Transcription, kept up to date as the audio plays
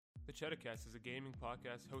The Cheddahcast is a gaming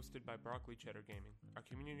podcast hosted by Broccoli Cheddar Gaming. Our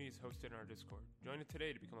community is hosted in our Discord. Join it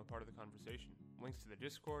today to become a part of the conversation. Links to the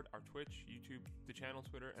Discord, our Twitch, YouTube, the channel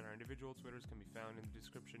Twitter, and our individual Twitters can be found in the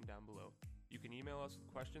description down below. You can email us with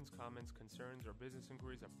questions, comments, concerns, or business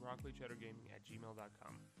inquiries at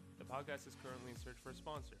broccolicheddargaming@gmail.com. The podcast is currently in search for a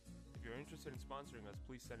sponsor. If you're interested in sponsoring us,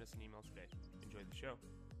 please send us an email today. Enjoy the show.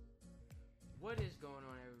 What is going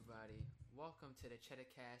on, everybody? Welcome to the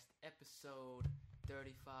Cheddahcast, episode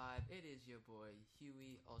 35. It is your boy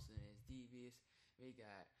Huey, also known as Devious. We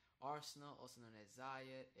got Arsenal, also known as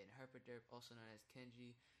Zayat, and Herpaderp, also known as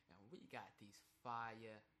Kenji. And we got these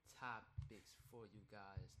fire topics for you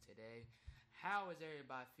guys today. How is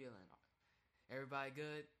everybody feeling? Everybody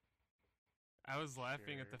good? I was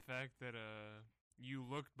laughing at the fact that you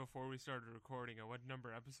looked before we started recording at what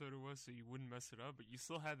number episode it was so you wouldn't mess it up, but you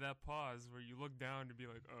still had that pause where you looked down to be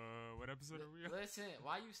like, what episode are we on? Listen,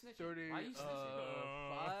 why you snitching? Why you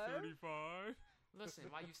snitching? 35.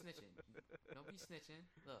 Listen, why you snitching? Don't be snitching.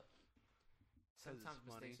 Look, sometimes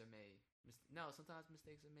mistakes are made. Sometimes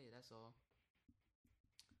mistakes are made, that's all.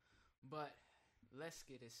 But let's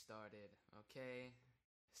get it started, okay?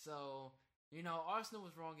 So, Arsenal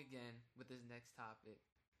was wrong again with this next topic.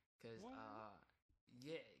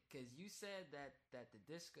 Because you said that the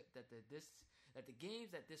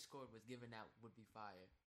games that Discord was giving out would be fire.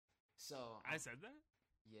 So I said that?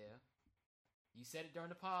 Yeah. You said it during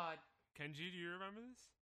the pod. Kenji, do you remember this?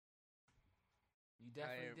 You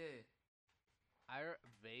definitely did. I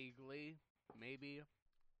vaguely, maybe,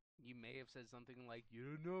 you may have said something like, "You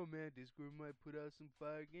don't know, man, Discord might put out some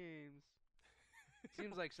fire games."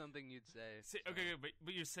 Seems like something you'd say. Okay,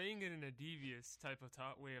 but you're saying it in a devious type of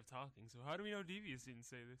way of talking, so how do we know Devious didn't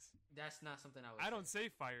say this? That's not something I would I don't say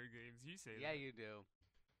fire games, you say that. Yeah, you do.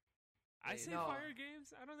 I say fire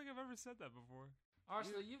games? I don't think I've ever said that before.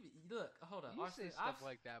 Arsenal, you look, hold on. You Arsenal, say stuff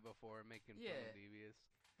like that before, making fun of Devious.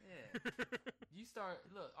 Yeah.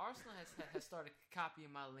 Arsenal has started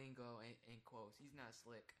copying my lingo in quotes. He's not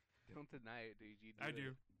slick. Don't deny it, dude. I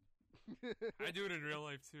do. I do it in real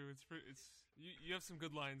life too. You have some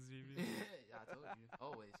good lines, Stevie. I told you,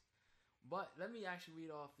 always. But let me actually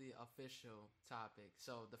read off the official topic.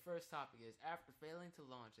 So the first topic is: after failing to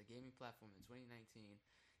launch a gaming platform in 2019,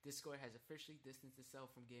 Discord has officially distanced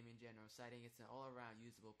itself from gaming in general, citing it's an all-around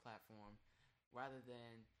usable platform rather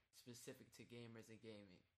than specific to gamers and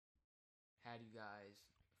gaming. How do you guys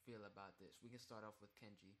feel about this? We can start off with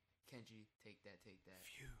Kenji. Kenji, take that.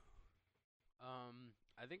 Phew.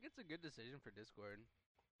 I think it's a good decision for Discord,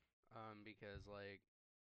 because, I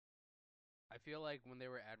feel like when they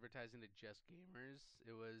were advertising to just gamers,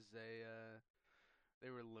 it was they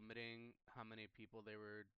were limiting how many people they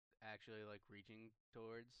were actually, reaching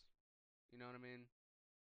towards, you know what I mean?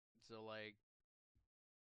 So, I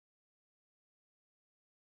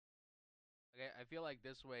feel like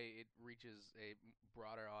this way it reaches a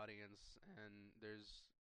broader audience, and there's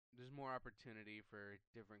more opportunity for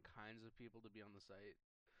different kinds of people to be on the site,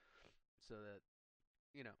 so that,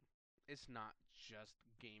 it's not just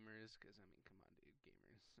gamers, because, come on, dude,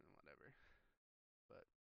 gamers and whatever. But,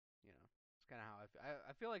 it's kind of how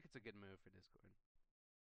I feel like it's a good move for Discord.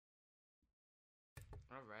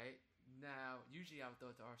 All right. Now, usually I would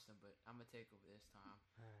throw it to Arsenal, but I'm going to take over this time.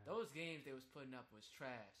 Those games they was putting up was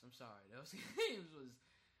trash. I'm sorry. Those games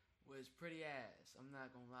was pretty ass. I'm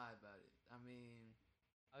not going to lie about it. I mean...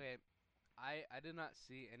 Okay, I did not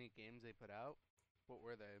see any games they put out. What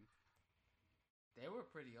were they? They were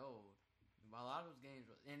pretty old. A lot of those games,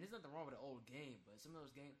 and there's nothing wrong with an old game, but some of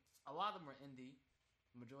those games, a lot of them were indie.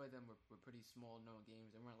 The majority of them were pretty small known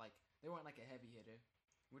games. They weren't like a heavy hitter.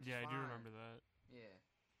 Yeah, I do remember that. Yeah,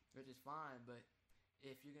 which is fine, but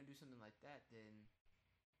if you're gonna do something like that, then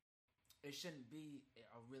it shouldn't be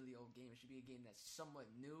a really old game. It should be a game that's somewhat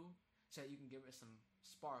new, so that you can give it some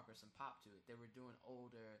spark or some pop to it. They were doing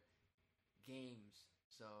older games,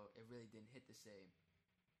 so it really didn't hit the same.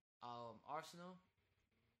 Arsenal,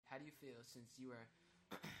 how do you feel since you were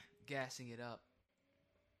gassing it up?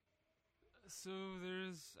 So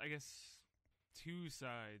there's, I guess, two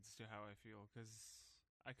sides to how I feel, because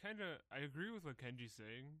I agree with what Kenji's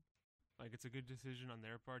saying. It's a good decision on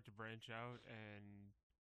their part to branch out and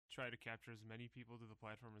try to capture as many people to the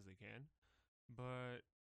platform as they can. But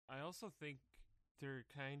I also think they're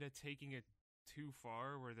kind of taking it too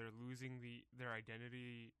far, where they're losing their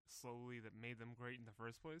identity slowly that made them great in the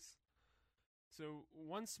first place. So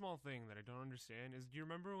one small thing that I don't understand is, do you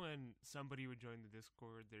remember when somebody would join the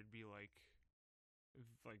Discord, there'd be like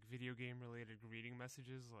video game related greeting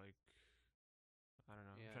messages, I don't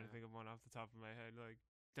know, I'm trying to think of one off the top of my head,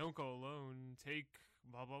 don't go alone, take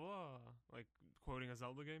blah blah blah, quoting a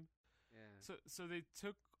Zelda game. Yeah. So they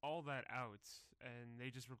took all that out and they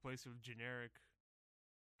just replace it with generic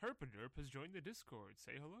Herpaderp has joined the Discord.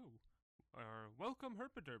 Say hello. Or welcome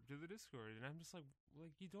Herpaderp to the Discord. And I'm just like,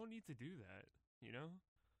 you don't need to do that, you know?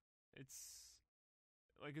 It's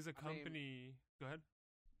like as a company. Go ahead.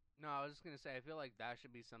 No, I was just gonna say I feel like that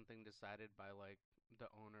should be something decided by like the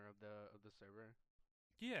owner of the server.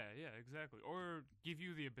 Yeah, exactly. Or give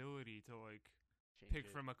you the ability to like Change pick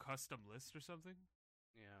it. from a custom list or something.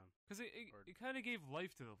 Yeah. Because it kind of gave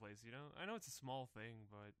life to the place, you know? I know it's a small thing,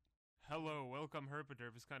 but hello, welcome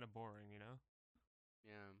Herpaderp is kind of boring, you know?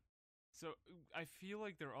 Yeah. So I feel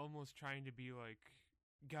like they're almost trying to be like,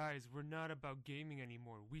 guys, we're not about gaming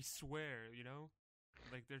anymore. We swear, you know?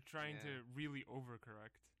 Like they're trying to really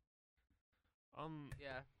overcorrect.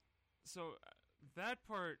 Yeah. So that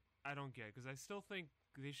part I don't get because I still think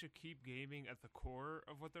they should keep gaming at the core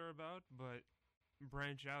of what they're about, but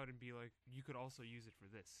branch out and be like, you could also use it for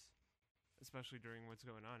this, especially during what's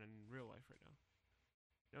going on in real life right now.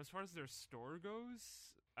 Now, as far as their store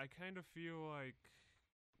goes, I kind of feel like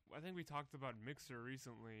I think we talked about Mixer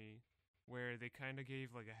recently, where they kind of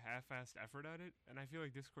gave like a half-assed effort at it, and I feel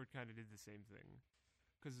like Discord kind of did the same thing.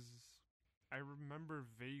 Because I remember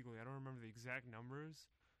vaguely, I don't remember the exact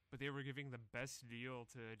numbers, but they were giving the best deal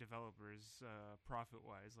to developers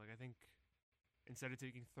profit-wise. Like I think instead of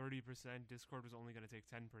taking 30%, Discord was only going to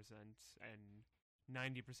take 10%, and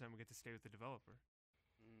 90% would get to stay with the developer.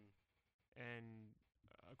 Mm. And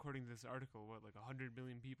according to this article, like 100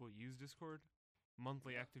 million people use Discord?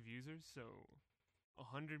 Monthly active users, so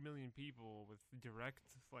 100 million people with direct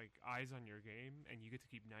like eyes on your game, and you get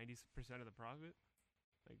to keep 90% of the profit.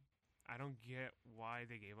 Like, I don't get why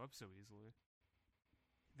they gave up so easily.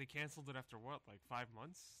 They canceled it after what, like 5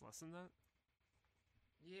 months, less than that.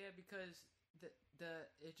 Yeah, because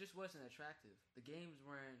it just wasn't attractive. The games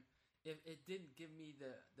weren't. It didn't give me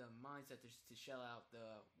the mindset to shell out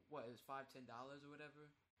the what it was $5-10 or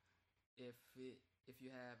whatever. If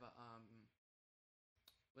you have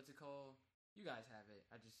what's it called? You guys have it.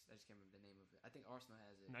 I just can't remember the name of it. I think Arsenal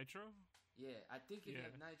has it. Nitro? Yeah, I think if you Yeah.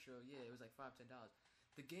 have Nitro, yeah, it was like $5-10.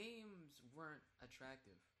 The games weren't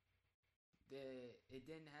attractive. It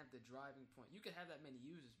didn't have the driving point. You could have that many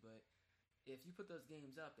users, but if you put those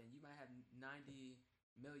games up and you might have 90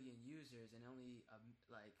 million users and only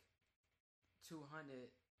like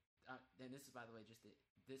 200, and this is by the way this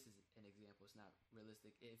is an example. It's not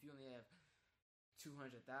realistic. If you only have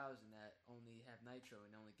 200,000 that only have Nitro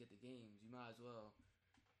and only get the games, you might as well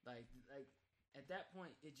like at that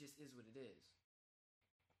point it just is what it is.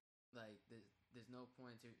 Like there's no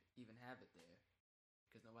point to even have it there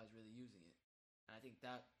because nobody's really using it. And I think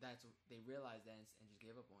that's they realized that and just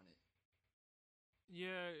gave up on it.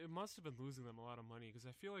 Yeah, it must have been losing them a lot of money because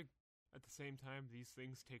I feel like at the same time these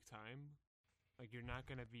things take time. Like you're not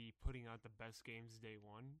gonna be putting out the best games day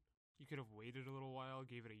one. You could have waited a little while,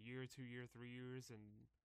 gave it a year, 2 year, 3 years, and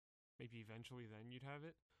maybe eventually then you'd have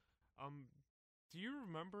it. Do you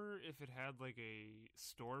remember if it had like a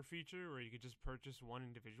store feature where you could just purchase one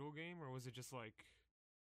individual game, or was it just like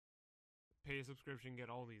pay a subscription, get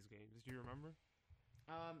all these games? Do you remember?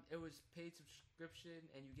 It was paid subscription,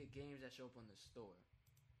 and you get games that show up on the store.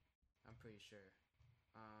 I'm pretty sure.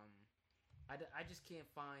 I just can't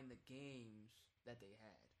find the games that they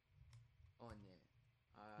had on there.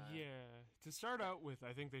 Yeah. To start out with,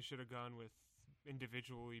 I think they should have gone with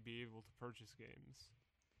individually be able to purchase games.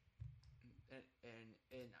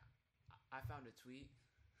 And I found a tweet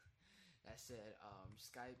that said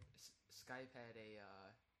Skype had a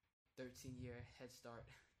 13-year head start,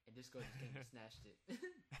 and Discord just came and snatched it.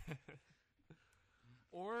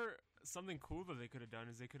 Or something cool that they could have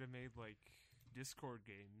done is they could have made like Discord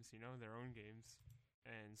games, you know, their own games,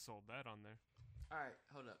 and sold that on there. All right,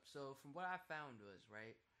 hold up. So from what I found was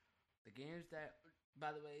right, the games that,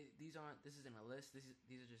 by the way, this isn't a list.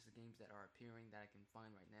 These are just the games that are appearing that I can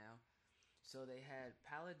find right now. So they had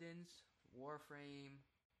Paladins, Warframe,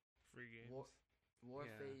 Free games.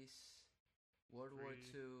 Warface, World War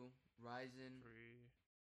II, Ryzen, Free.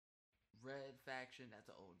 Red Faction.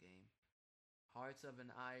 That's an old game. Hearts of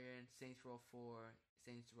an Iron, Saints Row 4,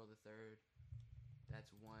 Saints Row the Third.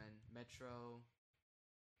 That's one. Metro,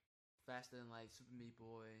 Faster Than Light, Super Meat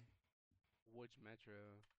Boy. Which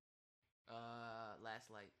Metro? Last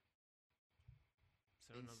Light.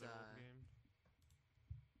 So another old game.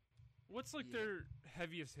 What's like their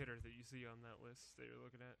heaviest hitter that you see on that list that you're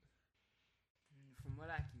looking at? From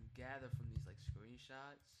what I can gather from these like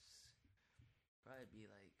screenshots, probably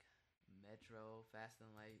be like Metro, Fast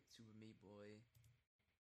and Light, Super Meat Boy.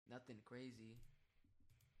 Nothing crazy.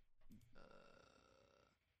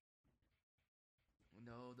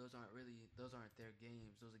 No, those aren't their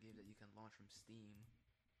games. Those are games that you can launch from Steam.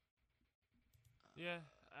 Yeah,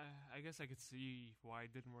 I guess I could see why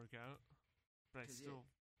it didn't work out, but I 'Cause, still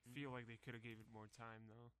Mhm. feel like they could have gave it more time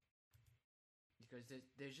though. Because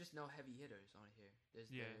there's just no heavy hitters on here.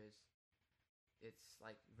 Yeah, It's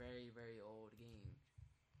like very old game.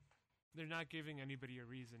 they're not giving anybody a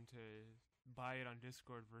reason to buy it on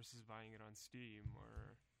Discord versus buying it on Steam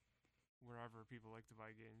or wherever people like to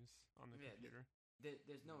buy games on the Yeah, computer.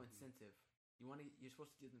 there's no Mhm. incentive. You're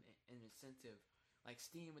supposed to give them an incentive, like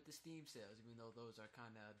Steam with the Steam sales, even though those are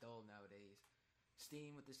kind of dull nowadays.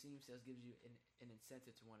 Steam with the Steam sales gives you an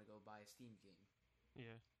incentive to want to go buy a Steam game.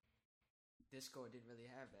 Yeah, Discord didn't really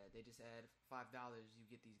have that. They just add $5, you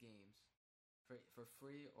get these games for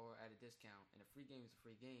free or at a discount. And a free game is a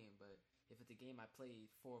free game, but if it's a game I played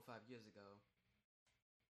 4 or 5 years ago,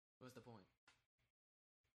 what's the point?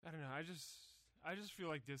 I don't know. I just feel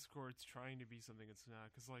like Discord's trying to be something it's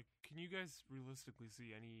not. Cause like, can you guys realistically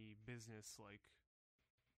see any business like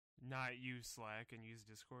not use Slack and use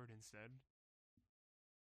Discord instead?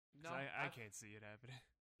 No, I can't see it happening.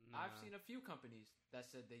 I've Nah. seen a few companies that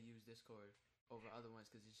said they use Discord over other ones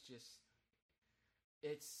because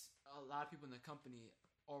it's a lot of people in the company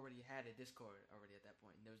already had a Discord already at that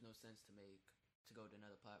point, and there was no sense to go to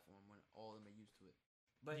another platform when all of them are used to it.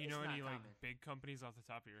 But Do you it's know not any like common. big companies off the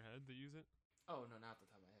top of your head that use it? Oh no, not off the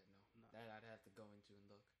top of my head. No, No. that I'd have to go into and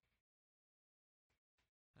look.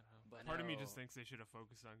 I don't know. But Part of me just no. thinks they should have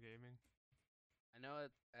focused on gaming. I know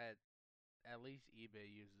at least eBay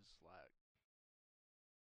uses Slack.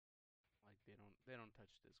 Like they don't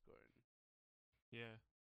touch Discord. Yeah.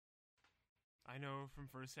 I know from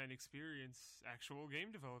firsthand experience, actual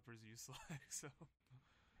game developers use Slack, so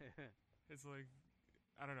it's like,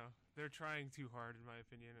 I don't know. They're trying too hard, in my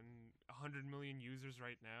opinion. And 100 million users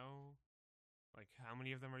right now, like, how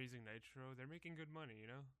many of them are using Nitro? They're making good money, you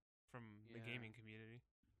know, from the Yeah. gaming community.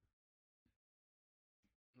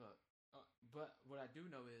 Look, but what I do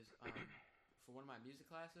know is, for one of my music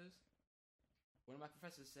classes, one of my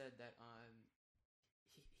professors said that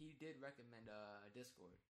he did recommend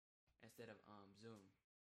Discord instead of Zoom,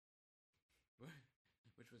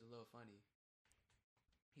 which was a little funny.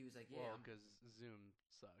 He was like, "Yeah, Well, because Zoom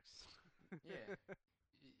sucks. yeah."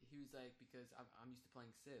 He was like, "Because I'm used to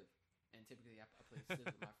playing Civ, and typically I play Civ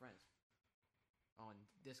with my friends on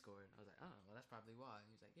Discord." I was like, "Oh, well, that's probably why."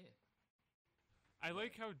 He was like, "Yeah." I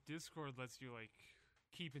like how Discord lets you, like,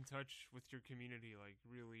 keep in touch with your community, like,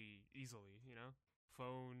 really easily, you know?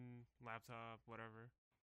 Phone, laptop, whatever.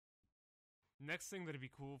 Next thing that'd be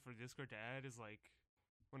cool for Discord to add is, like,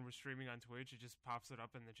 when we're streaming on Twitch, it just pops it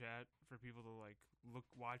up in the chat for people to, like,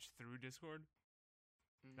 watch through Discord.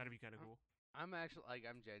 That'd be kind of cool. I'm actually like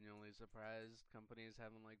I'm genuinely surprised companies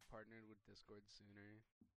haven't like partnered with Discord sooner.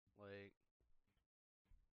 Like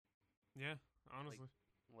Yeah, honestly.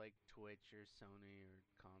 like Twitch or Sony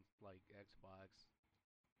or like Xbox.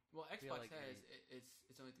 Well, feel Xbox like has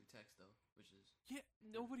it's only through text though, which is Yeah,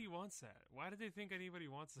 nobody wants that. Why do they think anybody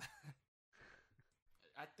wants that?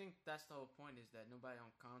 I think that's the whole point is that nobody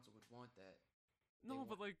on console would want that. No,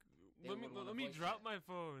 but like, they let me would want a let me voice drop chat. my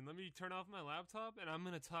phone. Let me turn off my laptop, and I'm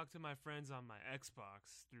gonna talk to my friends on my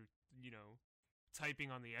Xbox through, you know,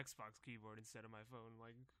 typing on the Xbox keyboard instead of my phone.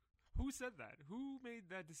 Like, who said that? Who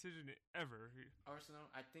made that decision ever? Arsenal,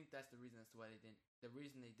 I think that's the reason as to why they didn't. The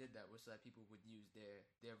reason they did that was so that people would use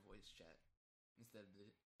their voice chat instead of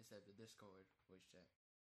the Discord voice chat,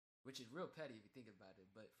 which is real petty if you think about it.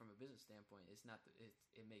 But from a business standpoint, it's not.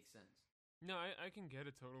 It makes sense. No, I can get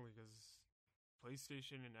it totally because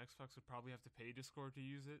PlayStation and Xbox would probably have to pay Discord to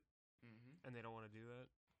use it, Mm-hmm. and they don't want to do that.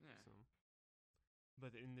 Yeah. So,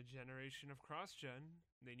 but in the generation of cross-gen,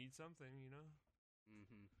 they need something, you know.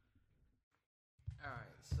 All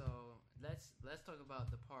right. So let's talk about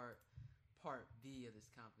the part B of this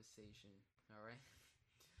conversation. All right.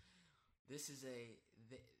 This is they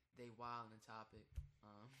wildin' topic.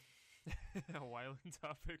 A wilding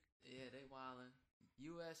topic. Yeah, they wildin'.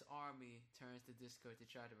 U.S. Army turns to Discord to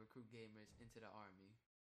try to recruit gamers into the army.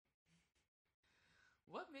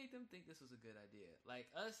 What made them think this was a good idea? Like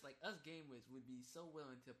us gamers would be so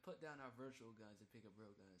willing to put down our virtual guns and pick up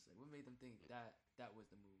real guns. Like, what made them think that was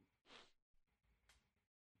the move?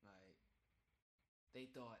 Like, they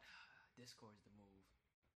thought Discord's the move.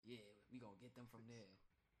 Yeah, we gonna get them from there.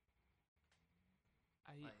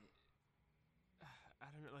 Like, I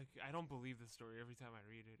don't know, like, I don't believe the story every time I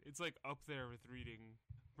read it. It's like up there with reading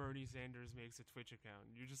Bernie Sanders makes a Twitch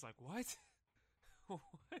account. You're just like, what? What?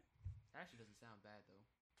 actually doesn't sound bad though.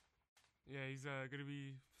 Yeah, he's gonna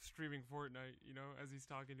be streaming Fortnite, you know, as he's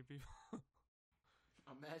talking to people.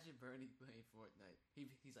 Imagine Bernie playing Fortnite.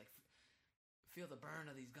 He's like, feel the burn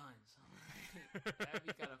of these guns. That'd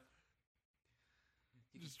be kind of.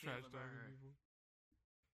 Just trash talking people.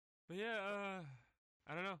 But yeah,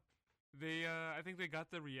 I don't know. They, I think they got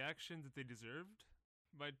the reaction that they deserved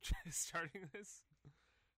by starting this,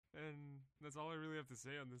 and that's all I really have to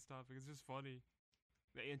say on this topic. It's just funny.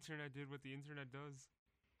 The internet did what the internet does.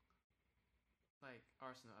 Like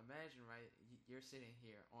Arsenal, imagine, right? You're sitting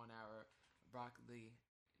here on our broccoli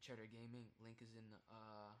cheddar gaming. Link is in the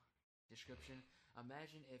description.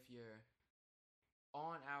 Imagine if you're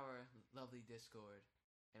on our lovely Discord,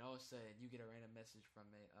 and all of a sudden you get a random message from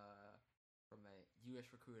a U.S.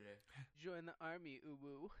 recruiter. Join the army,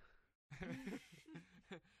 uwu.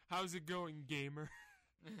 How's it going, gamer?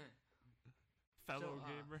 Fellow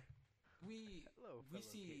gamer. We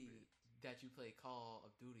see gamers. that you play Call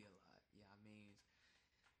of Duty a lot. Yeah, I mean,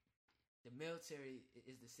 the military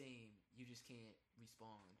is the same. You just can't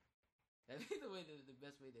respawn. That'd be the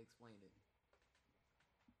best way to explain it.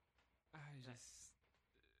 I just,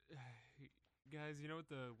 guys, you know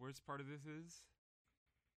what the worst part of this is?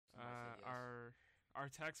 Somebody said yes.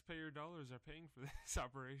 Our taxpayer dollars are paying for this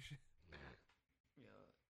operation.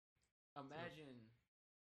 Yeah. Imagine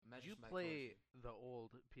Did you somebody play calls you. the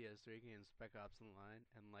old PS3 game Spec Ops Online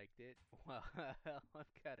and liked it? Well,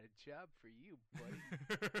 I've got a job for you, buddy.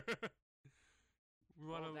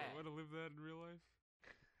 We want All that. to live that in real life.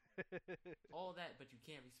 All that, but you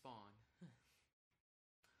can't respawn.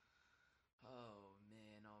 Oh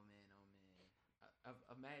man! Oh man! Oh man!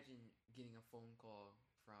 Imagine getting a phone call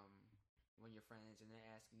from one of your friends, and they're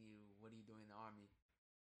asking you, "What are you doing in the army?"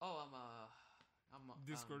 Oh, I'm a,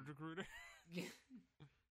 Discord recruiter.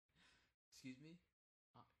 Excuse me.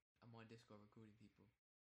 I'm on Discord recruiting people.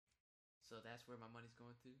 So that's where my money's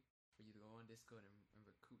going to, for you to go on Discord and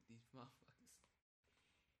recruit these motherfuckers.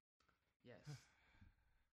 Yes.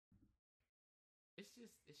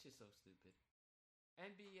 It's just so stupid.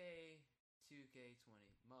 NBA 2K20,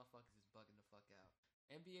 motherfuckers is bugging the fuck out.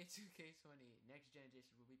 NBA 2K20 next gen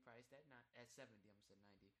edition will be priced at 70. I'm gonna say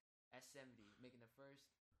 90 at 70, making the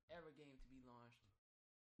first ever game to be launched.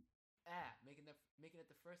 Making it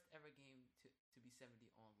the first ever game to be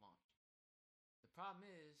 70 on launch. The problem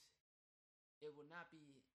is, it will not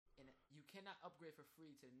be. You cannot upgrade for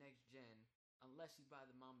free to the next gen unless you buy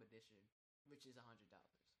the Mamba edition, which is $100.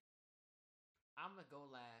 I'm gonna go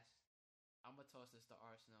last. I'm gonna toss this to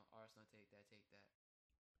Arsenal. Arsenal, take that.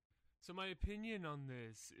 So my opinion on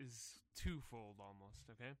this is twofold almost,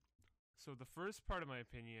 okay? So the first part of my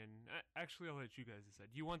opinion, actually I'll let you guys decide.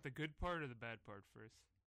 Do you want the good part or the bad part first?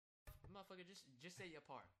 Motherfucker, just say your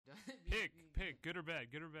part. Pick, good or bad,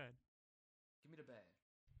 good or bad. Give me the bad.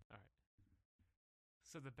 Alright.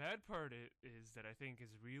 So the bad part is that I think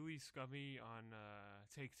is really scummy on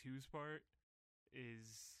Take-Two's part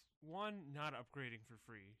is, one, not upgrading for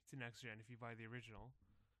free to next gen if you buy the original.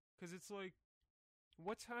 Because it's like,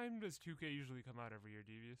 what time does 2K usually come out every year,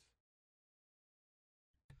 Devious?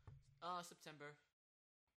 September.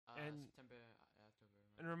 And- September, October.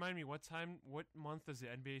 And remind me, what month does the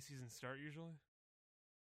NBA season start usually?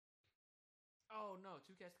 Oh no,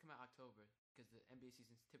 2K has to come out October because the NBA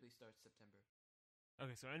season typically starts September.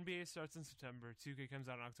 Okay, so NBA starts in September, 2K comes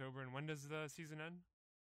out in October, and when does the season end?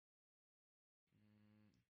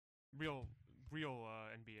 Real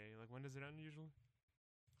NBA, like when does it end usually?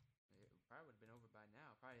 It probably would have been over by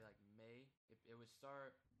now. Probably like May. It would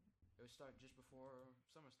start. It would start just before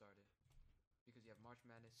summer started, because you have March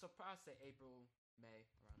Madness. So probably say April, May,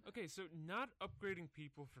 around there. Okay, so not upgrading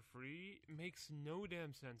people for free makes no damn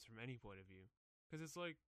sense from any point of view. Because it's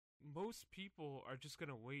like, most people are just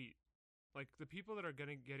gonna wait. Like, the people that are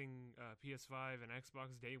getting PS5 and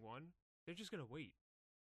Xbox day one, they're just gonna wait.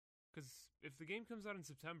 Because if the game comes out in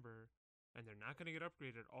September, and they're not gonna get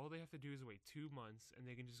upgraded, all they have to do is wait 2 months, and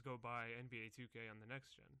they can just go buy NBA 2K on the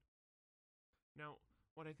next gen. Now,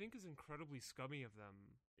 what I think is incredibly scummy of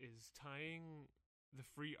them is tying the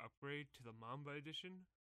free upgrade to the Mamba edition,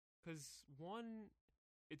 because one,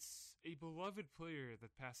 it's a beloved player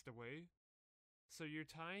that passed away, so you're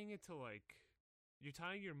tying it to you're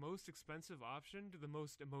tying your most expensive option to the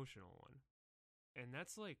most emotional one, and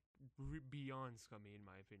that's beyond scummy in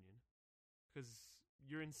my opinion, because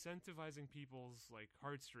you're incentivizing people's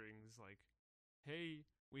heartstrings, hey,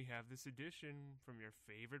 we have this edition from your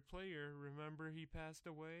favorite player, remember he passed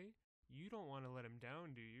away? You don't want to let him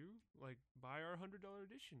down, do you? Buy our $100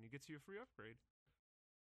 edition. It gets you a free upgrade.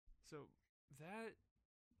 So, that...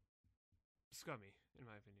 scummy, in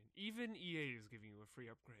my opinion. Even EA is giving you a free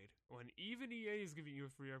upgrade. When even EA is giving you a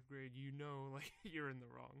free upgrade, you know, you're in the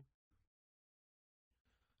wrong.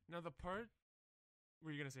 Now, the part...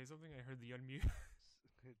 Were you going to say something? I heard the unmute.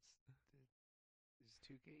 Is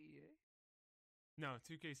 2K EA? No,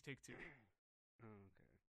 2K's Take-Two. Oh,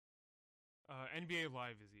 okay. NBA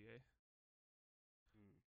Live is EA.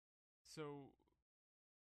 So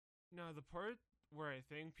now the part where I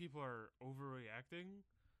think people are overreacting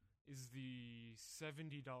is the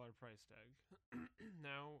 $70 price tag.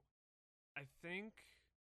 Now, I think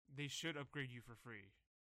they should upgrade you for free.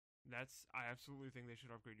 I absolutely think they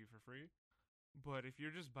should upgrade you for free. But if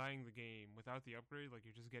you're just buying the game without the upgrade, like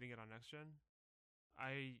you're just getting it on next gen,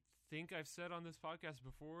 I think I've said on this podcast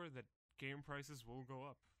before that game prices will go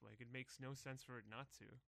up. Like it makes no sense for it not to.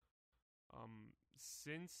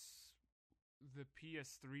 Since the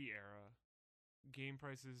PS3 era, game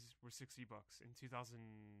prices were $60 in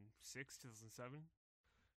 2006, 2007.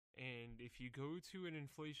 And if you go to an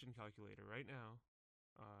inflation calculator right now,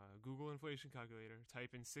 Google inflation calculator,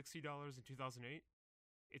 type in $60 in 2008,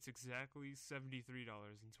 it's exactly $73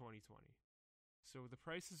 in 2020. So the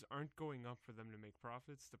prices aren't going up for them to make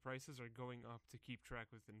profits. The prices are going up to keep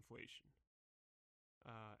track with inflation.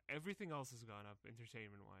 Everything else has gone up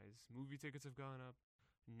entertainment-wise. Movie tickets have gone up.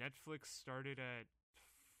 Netflix started at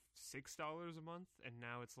 $6 a month, and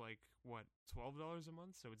now it's like, what, $12 a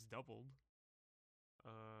month? So it's doubled.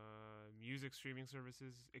 Music streaming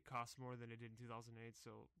services, it costs more than it did in 2008,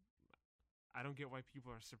 so I don't get why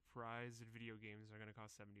people are surprised that video games are going to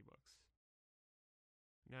cost $70.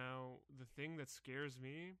 Now, the thing that scares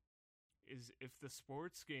me is if the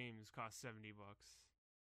sports games cost $70,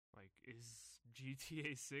 like, is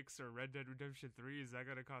GTA 6 or Red Dead Redemption 3, is that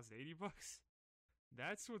going to cost $80?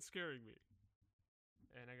 That's what's scaring me.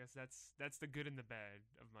 And I guess that's the good and the bad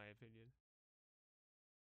of my opinion.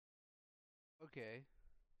 Okay.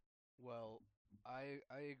 Well, I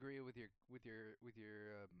agree with your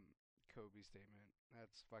Kobe statement.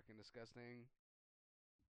 That's fucking disgusting.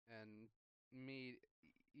 And me,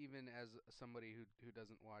 even as somebody who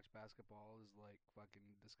doesn't watch basketball, is like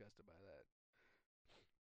fucking disgusted by that.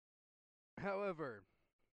 However,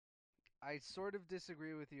 I sort of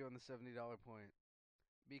disagree with you on the $70 point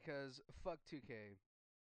because fuck 2K.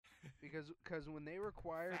 Because when they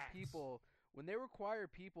require Facts. people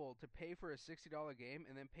to pay for a $60 game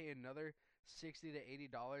and then pay another $60 to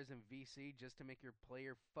 $80 in VC just to make your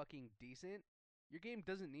player fucking decent, your game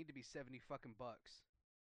doesn't need to be 70 fucking bucks.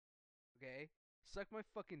 Okay? Suck my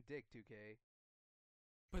fucking dick, 2K.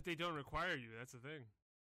 But they don't require you, that's the thing.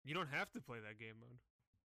 You don't have to play that game mode.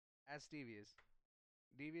 Ask Devious.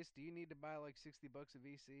 Devious, do you need to buy like $60 a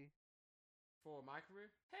VC? For my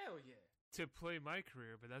career? Hell yeah. To play my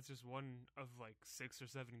career, but that's just one of like 6 or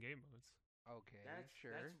 7 game modes. Okay,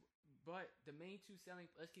 sure. But the main two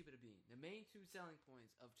let's keep it a bean. The main two selling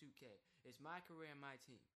points of 2K is my career and my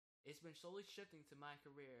team. It's been slowly shifting to my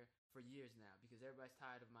career for years now because everybody's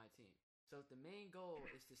tired of my team. So if the main goal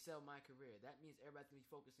is to sell my career, that means everybody's going to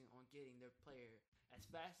be focusing on getting their player as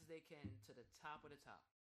fast as they can to the top of the top.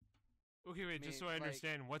 Okay, wait, just so I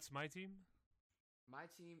understand, what's my team? My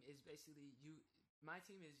team is basically you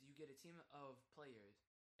get a team of players,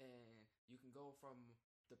 and you can go from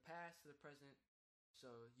the past to the present.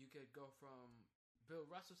 So you could go from Bill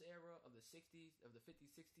Russell's era of the 60s, of the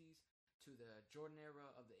 50s, 60s, to the Jordan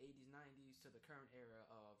era of the 80s, 90s, to the current era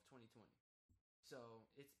of 2020. So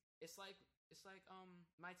it's like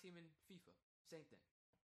my team in FIFA, same thing.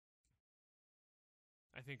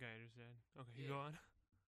 I think I understand. Okay, Yeah. Go on.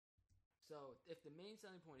 So if the main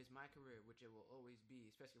selling point is my career, which it will always be,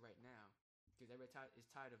 especially right now, because everybody is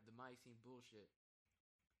tired of the my team bullshit,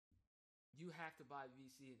 you have to buy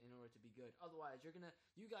VC in order to be good. Otherwise,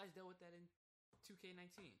 you guys dealt with that in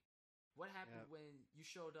 2K19. What happened when you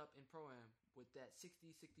showed up in Pro-Am with that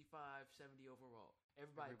 60, 65, 70 overall?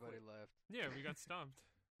 Everybody quit. left. Yeah, we got stumped.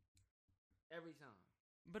 Every time.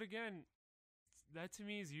 But again, that to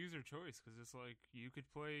me is user choice, because it's like, you could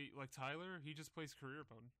play, like Tyler, he just plays career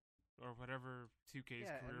mode. Or whatever 2K's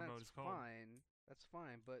career mode is called. That's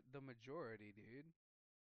fine, but the majority, dude.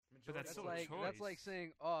 But that's still like a choice. that's like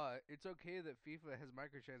saying, it's okay that FIFA has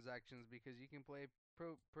microtransactions because you can play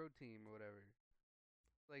pro team or whatever.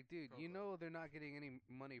 Like, dude, you know they're not getting any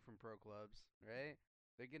money from pro clubs, right?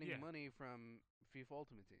 They're getting money from FIFA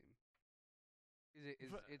Ultimate Team.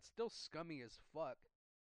 It's still scummy as fuck,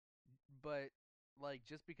 but like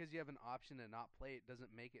just because you have an option to not play it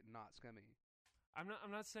doesn't make it not scummy. I'm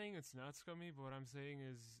not saying it's not scummy, but what I'm saying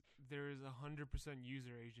is there is 100%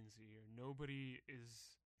 user agency here. Nobody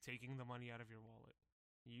is taking the money out of your wallet.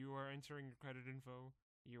 You are entering your credit info.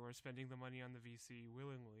 You are spending the money on the VC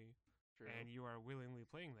willingly. True. And you are willingly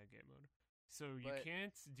playing that game mode. So you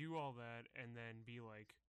can't do all that and then be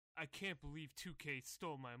like, I can't believe 2K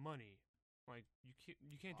stole my money. Like,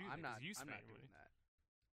 you can't do that because you spent your money. That.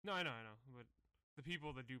 No, I know. But the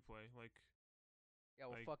people that do play, like... Yeah,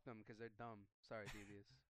 well, fuck them because they're dumb. Sorry, Devious.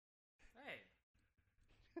 Hey.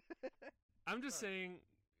 I'm just saying,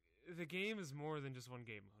 the game is more than just one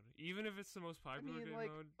game mode. Even if it's the most popular game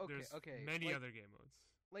mode, there's many other game modes.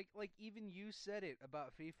 Like even you said it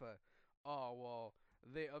about FIFA. Oh well,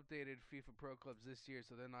 they updated FIFA Pro Clubs this year,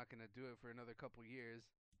 so they're not gonna do it for another couple years.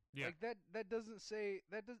 Yeah. Like that doesn't say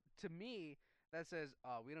that does to me. That says,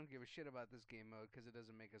 oh, we don't give a shit about this game mode because it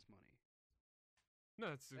doesn't make us money.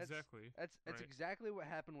 No, that's exactly. That's right. exactly what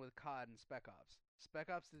happened with COD and Spec Ops. Spec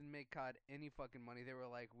Ops didn't make COD any fucking money. They were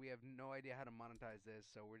like, we have no idea how to monetize this,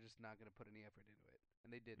 so we're just not gonna put any effort into it,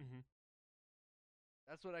 and they didn't. Mm-hmm.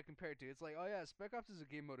 That's what I compare it to. It's like, oh yeah, Spec Ops is a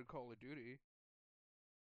game mode in Call of Duty.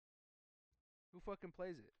 Who fucking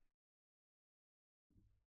plays it?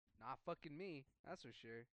 Not fucking me. That's for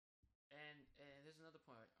sure. And there's another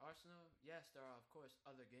point. Arsenal, yes, there are of course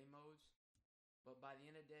other game modes, but by the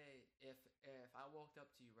end of the day, if I walked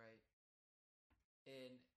up to you, right,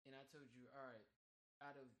 and I told you, all right,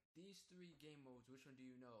 out of these 3 game modes, which one do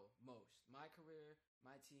you know most? My career,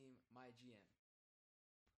 my team, my GM.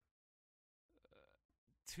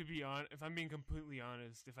 To be honest, if I'm being completely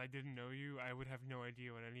honest, if I didn't know you, I would have no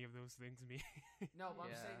idea what any of those things mean. No,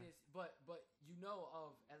 what I'm saying is, but you know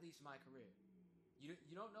of at least my career. You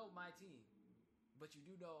don't know my team, but you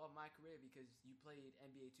do know of my career because you played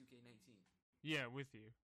NBA 2K19. Yeah, with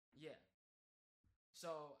you. Yeah.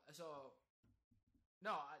 So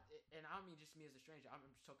no, and I don't mean just me as a stranger. I'm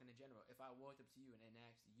just talking in general. If I walked up to you and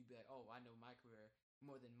asked you, you'd be like, "Oh, I know my career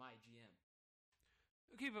more than my GM."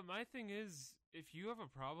 Okay, but my thing is, if you have a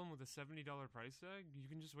problem with a $70 price tag,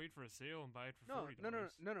 you can just wait for a sale and buy it for $40.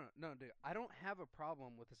 No, dude. I don't have a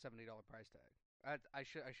problem with a $70 price tag. I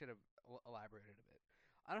should have elaborated a bit.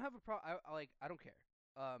 I don't have a problem. I don't care.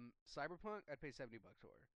 Cyberpunk, I'd pay $70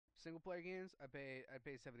 for. Single player games, I pay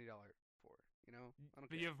 $70 for. You know, I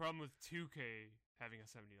don't But care. you have a problem with 2K having a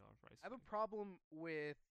 $70 price tag. I have a problem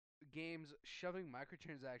with games shoving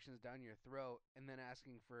microtransactions down your throat and then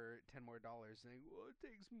asking for $10 more, saying, "Well, it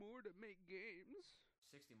takes more to make games."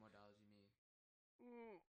 $60 more, you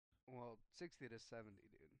mean? Well, 60 to 70,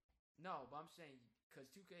 dude. No, but I'm saying because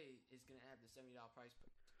 2K is gonna have the $70 price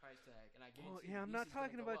tag, and I guarantee. Well, yeah, I'm not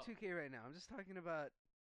talking about 2K right now. I'm just talking about,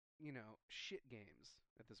 shit games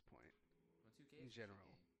at this point. Well, 2K in is general.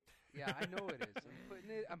 A shit game. Yeah, I know it is.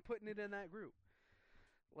 I'm putting it in that group.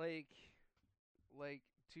 Like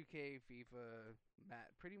 2K, FIFA,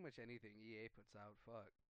 pretty much anything EA puts out.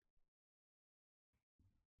 Fuck.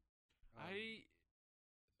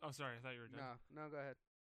 Oh, sorry. I thought you were done. No, go ahead.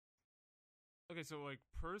 Okay, so like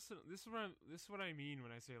this is what I mean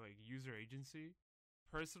when I say like user agency.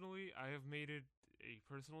 Personally, I have made it a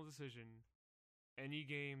personal decision. Any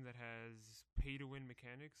game that has pay to win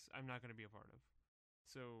mechanics, I'm not going to be a part of.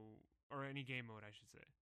 So, or any game mode, I should say.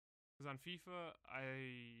 Because on FIFA,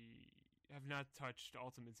 I have not touched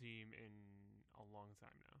Ultimate Team in a long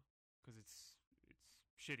time now. Because it's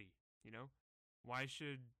shitty, you know? Why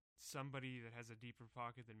should somebody that has a deeper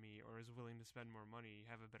pocket than me or is willing to spend more money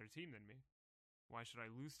have a better team than me? Why should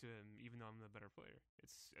I lose to him even though I'm the better player?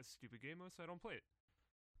 It's a stupid game mode, so I don't play it.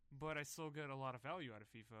 But I still get a lot of value out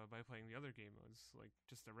of FIFA by playing the other game modes, like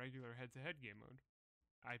just a regular head-to-head game mode.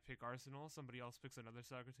 I pick Arsenal, somebody else picks another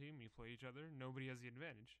soccer team, we play each other, nobody has the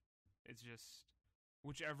advantage. It's just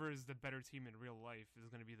whichever is the better team in real life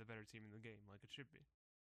is going to be the better team in the game, like it should be.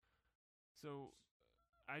 So,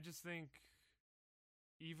 I just think,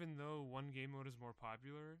 even though one game mode is more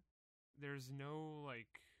popular, there's no,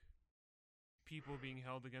 like, people being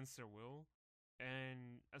held against their will.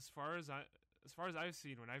 And as far as I've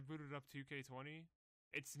seen, when I've booted up 2K20,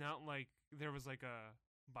 it's not like there was like a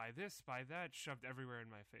buy this, buy that shoved everywhere in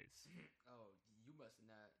my face. Oh, you must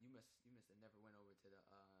have never went over to the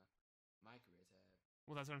my career tab.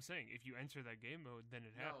 Well, that's what I'm saying. If you enter that game mode, then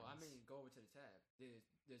it happens. No, I mean go over to the tab.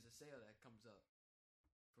 There's a sale that comes up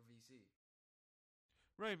for VC.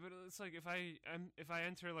 Right, but it's like if I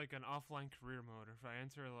enter like an offline career mode, or if I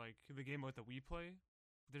enter like the game mode that we play,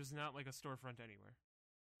 there's not like a storefront anywhere.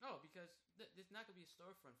 No, because there's not gonna be a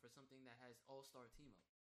storefront for something that has all-star team up.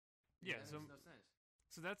 Yeah, that makes no sense.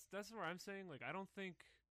 So that's where I'm saying, like, I don't think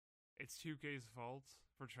it's 2K's fault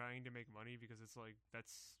for trying to make money, because it's like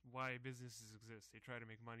that's why businesses exist. They try to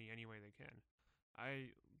make money any way they can.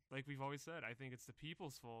 Like we've always said, I think it's the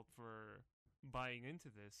people's fault for buying into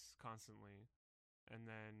this constantly and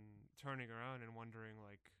then turning around and wondering,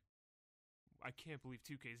 like, I can't believe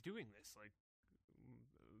 2K is doing this. Like,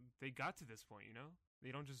 they got to this point, you know?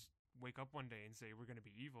 They don't just wake up one day and say, we're going to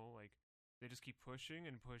be evil. Like, they just keep pushing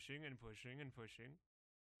and pushing and pushing and pushing.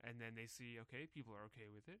 And then they see, okay, people are okay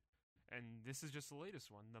with it. And this is just the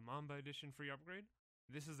latest one. The Mamba Edition free upgrade.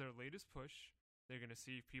 This is their latest push. They're going to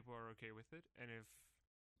see if people are okay with it. And if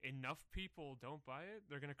enough people don't buy it,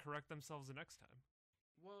 they're going to correct themselves the next time.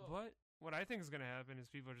 Well, but what I think is going to happen is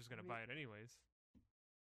people are just going to buy it anyways.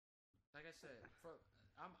 Like I said,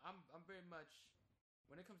 I'm very much,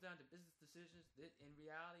 when it comes down to business decisions, in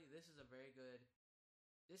reality, this is a good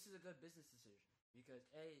business decision because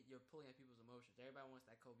you're pulling at people's emotions. Everybody wants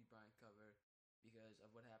that Kobe Bryant cover because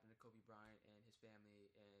of what happened to Kobe Bryant and his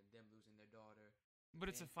family and them losing their daughter.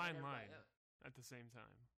 But it's a fine line else. at the same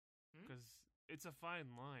time because it's a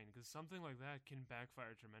fine line because something like that can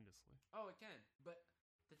backfire tremendously. Oh, it can. But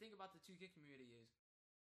the thing about the 2K community is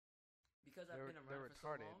because I've been around for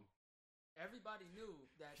so long. Everybody knew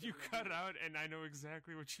that you cut out, and I know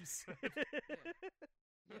exactly what you said.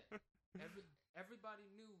 Yeah. Everybody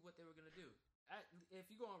knew what they were gonna do. If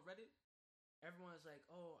you go on Reddit, everyone's like,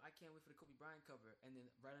 "Oh, I can't wait for the Kobe Bryant cover," and then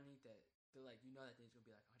right underneath that, they're like, "You know that thing's gonna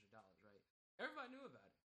be like $100, right?" Everybody knew about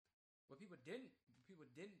it. What people didn't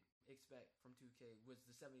expect from 2K was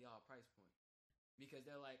the $70 price point, because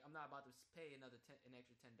they're like, "I'm not about to pay an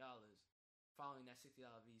extra $10 following that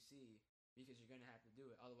 $60 VC." Because you're gonna have to do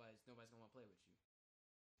it, otherwise nobody's gonna want to play with you.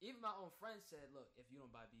 Even my own friends said, "Look, if you don't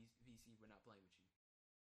buy VC, we're not playing with you."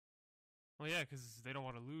 Well, yeah, because they don't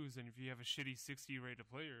want to lose, and if you have a shitty 60 rated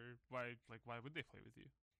player, why would they play with you?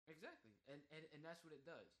 Exactly, and that's what it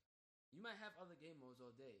does. You might have other game modes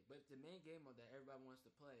all day, but if the main game mode that everybody wants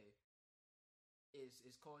to play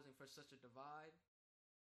is causing for such a divide,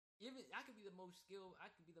 even I could be the most skilled, I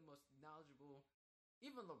could be the most knowledgeable,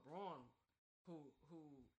 even LeBron. Who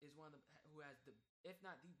is who has the, if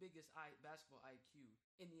not the biggest basketball IQ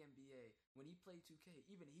in the NBA? When he played 2K,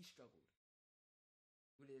 even he struggled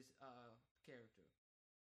with his character.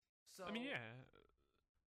 So I mean, yeah.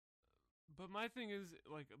 But my thing is,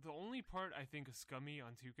 like, the only part I think is scummy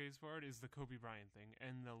on 2K's part is the Kobe Bryant thing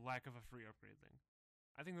and the lack of a free upgrade thing.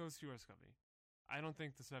 I think those two are scummy. I don't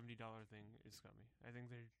think the $70 thing is scummy. I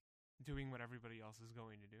think they're doing what everybody else is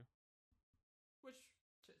going to do. Which,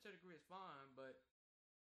 to a degree, is fine, but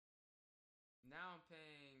now I'm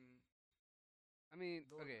paying. I mean,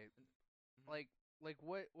 okay, like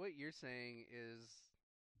what you're saying is,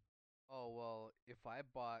 oh well, if I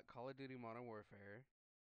bought Call of Duty Modern Warfare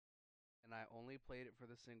and I only played it for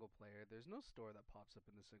the single player, there's no store that pops up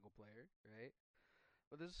in the single player, right?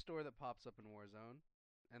 But there's a store that pops up in Warzone,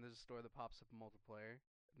 and there's a store that pops up in multiplayer,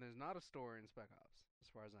 and there's not a store in Spec Ops, as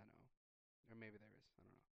far as I know, or maybe there is. I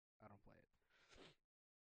don't know. I don't play it.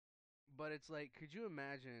 But it's like, could you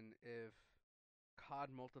imagine if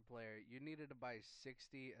COD multiplayer, you needed to buy a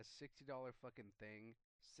 $60 fucking thing,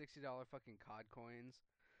 $60 fucking COD coins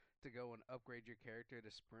to go and upgrade your character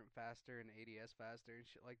to sprint faster and ADS faster and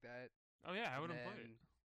shit like that. Oh yeah, I wouldn't play it.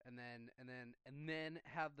 And then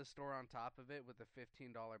have the store on top of it with the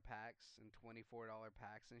 $15 packs and $24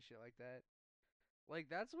 packs and shit like that. Like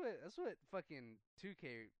that's what fucking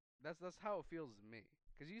 2K. That's how it feels to me.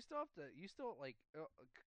 Cause you still like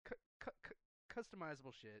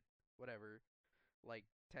customizable shit, whatever, like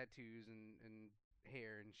tattoos and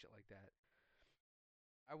hair and shit like that.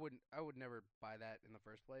 I would never buy that in the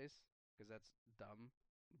first place because that's dumb.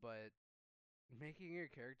 But making your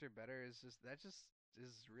character better is just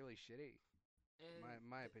really shitty. In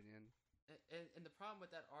my opinion. And the problem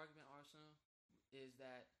with that argument, Arsenal, is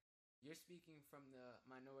that you're speaking from the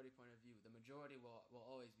minority point of view. The majority will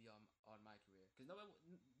always be on my career. Because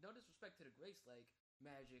no disrespect to the greats like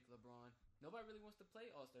Magic, LeBron, nobody really wants to play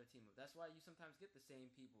All-Star Team Up. That's why you sometimes get the same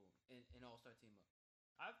people in All-Star Team Up.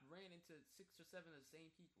 I've ran into 6 or 7 of the same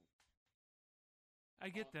people. I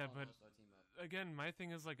get that, but again, my thing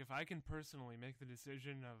is, like, if I can personally make the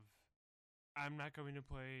decision of I'm not going to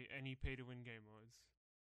play any pay-to-win game modes,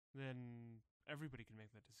 then everybody can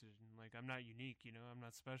make that decision. Like, I'm not unique, you know? I'm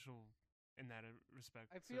not special in that respect.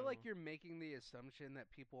 I feel like you're making the assumption that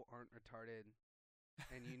people aren't retarded,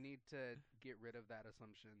 and you need to get rid of that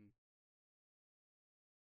assumption.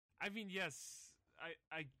 I mean, yes,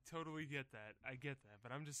 I totally get that. I get that.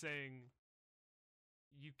 But I'm just saying,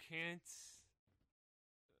 you can't...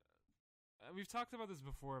 we've talked about this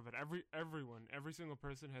before, but every single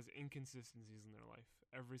person has inconsistencies in their life.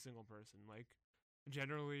 Every single person. Like,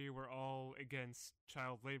 generally, we're all against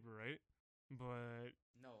child labor, right? But...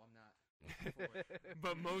 No, I'm not.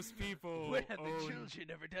 But most people what have the children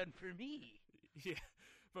ever done for me? Yeah,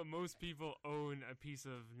 but most people own a piece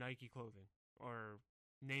of Nike clothing. Or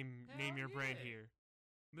name your brand here.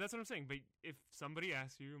 But that's what I'm saying. But if somebody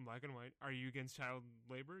asks you in black and white, are you against child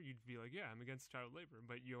labor? You'd be like, yeah, I'm against child labor,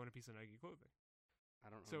 but you own a piece of Nike clothing. I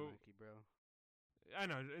don't own Nike, bro. I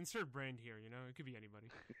know, insert brand here, you know? It could be anybody.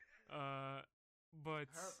 But...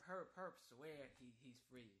 Herb swear he's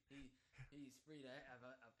free. He's free to have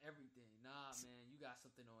everything. Nah, man, you got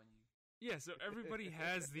something on you. Yeah, so everybody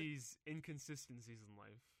has these inconsistencies in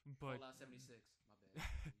life, but... Fallout 76, my bad.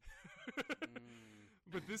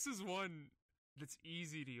 But this is one that's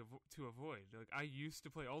easy to avoid. Like, I used to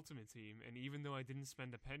play Ultimate Team, and even though I didn't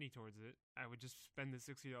spend a penny towards it, I would just spend the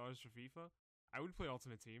 $60 for FIFA. I would play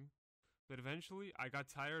Ultimate Team, but eventually I got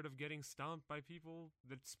tired of getting stomped by people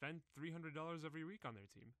that spent $300 every week on their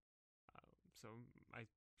team. So I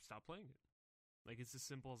stopped playing it. Like, it's as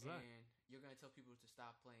simple as that. And you're gonna tell people to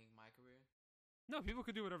stop playing My Career? No, people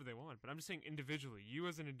could do whatever they want, but I'm just saying individually. You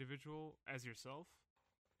as an individual, as yourself,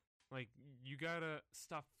 like, you gotta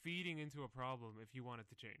stop feeding into a problem if you want it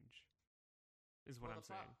to change. Is what I'm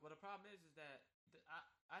saying. Well, the problem is that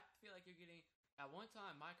I feel like you're getting. At one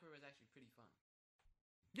time, My Career was actually pretty fun.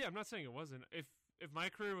 Yeah, I'm not saying it wasn't. If My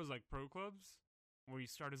Career was like pro clubs, where you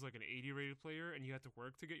start as like an 80 rated player and you have to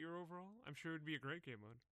work to get your overall, I'm sure it'd be a great game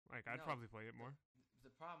mode. Like, I'd probably play it more.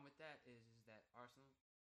 The problem with that is that Arsenal,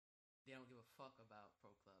 they don't give a fuck about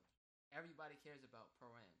pro clubs. Everybody cares about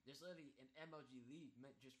pro am. There's literally an MLG league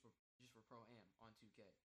meant just for pro am on 2K.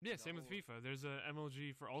 Yeah, same with FIFA. There's a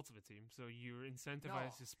MLG for Ultimate Team, so you're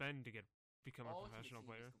incentivized to spend to become a professional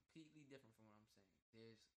player. It's completely different from what I'm saying.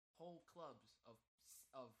 There's whole clubs of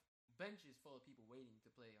benches full of people waiting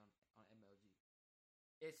to play on MLG.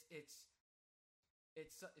 It's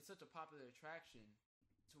such a popular attraction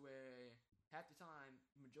to where half the time,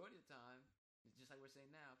 majority of the time, just like we're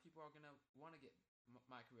saying now, people are gonna want to get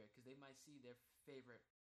My Career because they might see their favorite.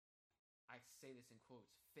 I say this in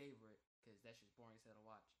quotes, favorite, because that's just boring as hell to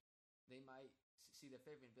watch. They might see their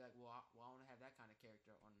favorite and be like, well, I want to have that kind of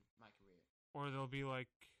character on My Career. Or they'll be like,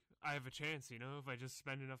 I have a chance, you know, if I just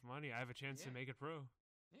spend enough money, I have a chance to make it pro.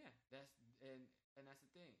 Yeah, that's the thing.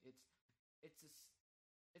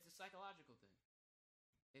 It's a psychological thing.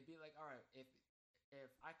 It'd be like, all right, if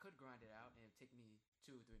I could grind it out and it'd take me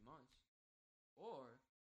 2 or 3 months, or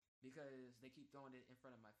because they keep throwing it in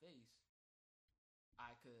front of my face,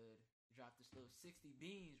 I could drop this little 60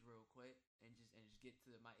 beans real quick and just get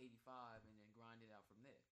to my 85 and then grind it out from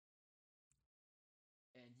there.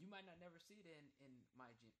 And you might not never see it in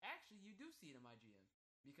my GM. Actually, you do see it in my GM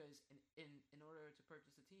because in order to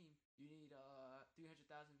purchase a team, you need 300,000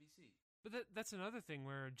 VC. But that's another thing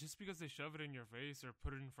where just because they shove it in your face or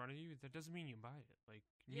put it in front of you, that doesn't mean you buy it. Like,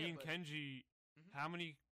 me and Kenji, how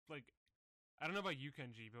many, like, I don't know about you,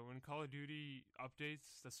 Kenji, but when Call of Duty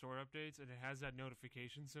updates, the store updates, and it has that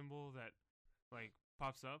notification symbol that, like,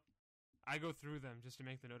 pops up, I go through them just to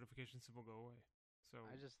make the notification symbol go away. So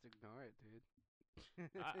I just ignore it, dude.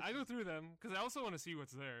 I go through them because I also want to see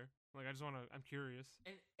what's there. Like, I'm curious.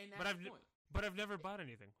 And that's the point. But I've never bought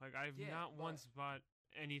anything. Like, I've not once bought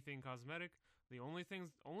anything cosmetic. The only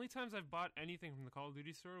times I've bought anything from the Call of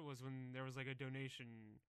Duty store was when there was like a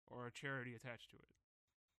donation or a charity attached to it.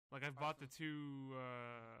 Like, I've bought the 2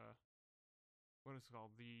 what is it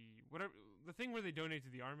called? The thing where they donate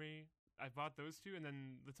to the army. I bought those 2, and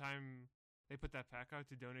then the time they put that pack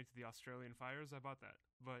out to donate to the Australian fires, I bought that.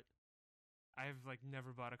 But I've like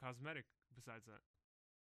never bought a cosmetic besides that.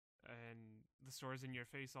 And the store's in your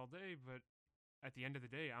face all day, but at the end of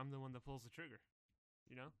the day, I'm the one that pulls the trigger.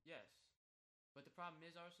 You know? Yes. But the problem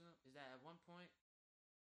is, Arsenal, is that at one point,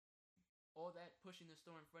 all that pushing the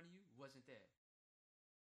store in front of you wasn't there.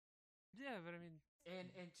 Yeah, but I mean,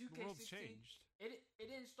 and 2K16, the world's changed. It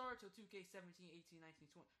didn't start till 2K17, 18,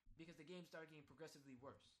 19, 20, because the game started getting progressively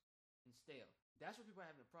worse and stale. That's where people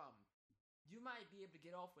are having a problem. You might be able to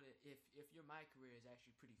get off with it if your My Career is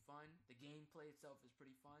actually pretty fun. The gameplay itself is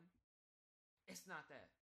pretty fun. It's not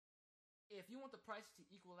that. If you want the price to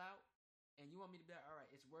equal out, and you want me to be like, all right,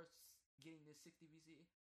 it's worth getting this 60 VC,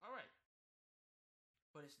 all right.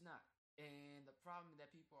 But it's not. And the problem that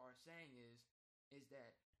people are saying is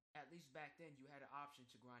that at least back then you had an option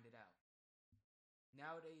to grind it out.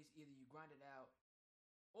 Nowadays, either you grind it out,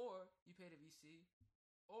 or you pay the VC,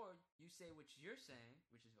 or you say what you're saying,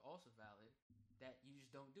 which is also valid, that you just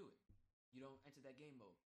don't do it. You don't enter that game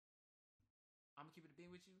mode. I'm going to keep it a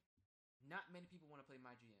being with you. Not many people want to play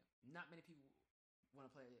my GM. Not many people want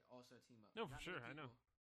to play All-Star Team Up. No, for sure, I know.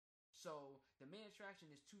 So the main attraction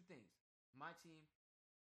is 2 things. My team,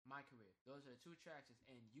 My Career. Those are the 2 attractions.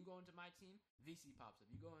 And you go into my team, VC pops up.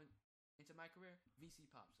 You go into My Career, VC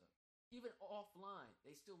pops up. Even offline,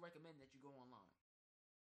 they still recommend that you go online.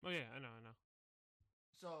 Oh yeah, I know.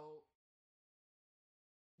 So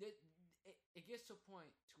it gets to a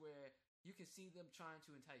point to where you can see them trying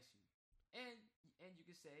to entice you, and you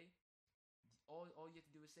can say all you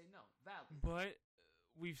have to do is say no. Valid. But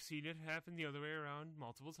we've seen it happen the other way around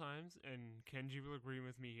multiple times, and Kenji will agree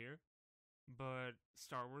with me here. But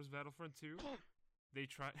Star Wars Battlefront 2, they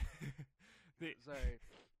try. Sorry.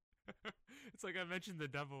 It's like I mentioned the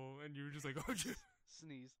devil, and you were just like, oh, just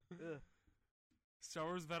sneeze. Ugh. Star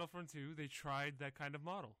Wars Battlefront 2, they tried that kind of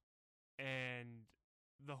model. And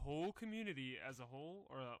the whole community as a whole,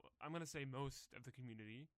 or I'm gonna say most of the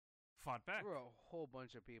community, fought back. There were a whole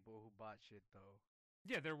bunch of people who bought shit though.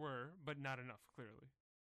 Yeah, there were, but not enough, clearly.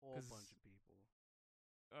 Whole 'Cause, bunch of people.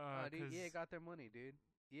 Because EA got their money, dude.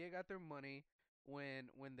 EA got their money when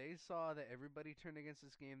they saw that everybody turned against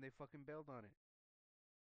this game. They fucking bailed on it.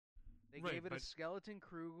 They Right, gave it a but- skeleton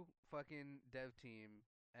crew fucking dev team,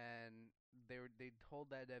 and they told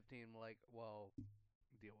that dev team like, well,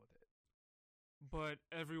 deal with it. but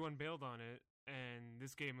everyone bailed on it, and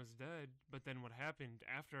this game was dead. But then what happened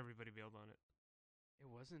after everybody bailed on it? It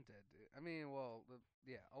wasn't dead, dude. I mean, well,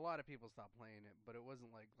 yeah, a lot of people stopped playing it, but it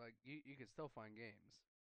wasn't like you could still find games,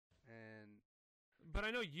 and But I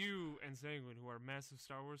know you and Sanguine, who are massive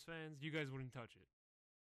Star Wars fans, you guys wouldn't touch it.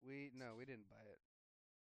 we didn't buy it.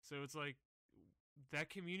 So it's like that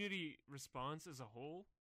community response as a whole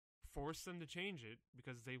forced them to change it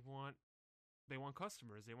because they want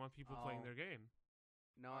customers. They want people playing Oh. their game.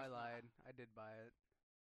 No, I lied. I did buy it.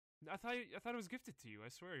 I thought it was gifted to you. I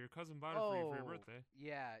swear, your cousin bought it for you for your birthday.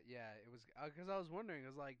 Yeah, it was because I was wondering. I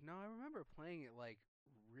was like, no, I remember playing it like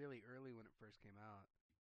really early when it first came out.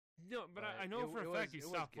 No, but I know for a fact you it was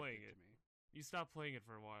stopped gifted playing to it. me. You stopped playing it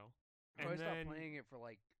for a while. I And stopped then playing it for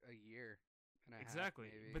like a year and a half. exactly.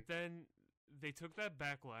 Maybe. But then they took that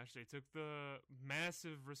backlash. They took the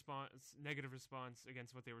massive negative response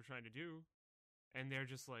against what they were trying to do, and they're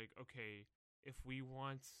just like, okay, if we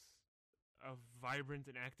want a vibrant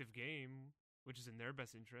and active game, which is in their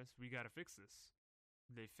best interest, we got to fix this.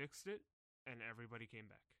 They fixed it, and everybody came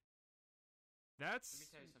back. That's Let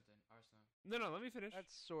me tell you something, Arsenal. no. Let me finish.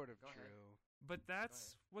 That's sort of Go ahead. true. But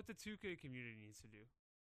that's what the 2K community needs to do.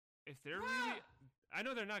 If they're really, I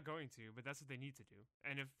know they're not going to, but that's what they need to do.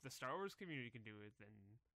 And if the Star Wars community can do it, then you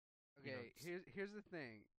know, Okay, here's the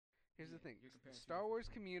thing. Here's the thing. you're comparing two Star different Wars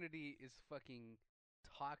things. community is fucking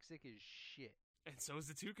toxic as shit. and so is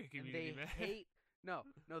the 2K And community, they man. hate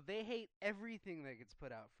they hate everything that gets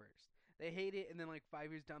put out first. They hate it, and then like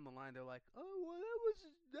 5 years down the line, they're like, "Oh, well,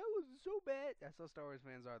 that was so bad." That's how Star Wars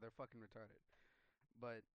fans are. They're fucking retarded.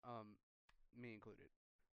 But me included.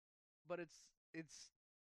 But it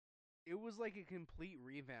was like a complete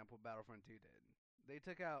revamp what Battlefront 2 did. They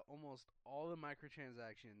took out almost all the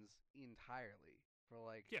microtransactions entirely for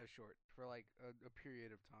like Yeah. a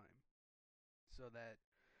period of time, so that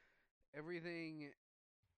everything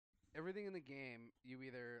in the game you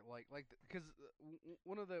either because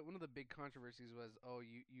one of the big controversies was, oh,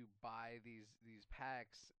 you buy these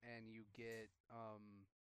packs and you get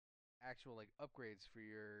actual like upgrades for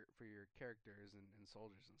your characters and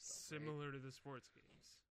soldiers and stuff, right? Similar to the sports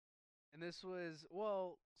games. And this was,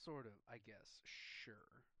 well, sort of, I guess,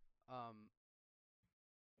 sure.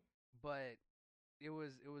 But it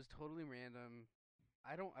was totally random.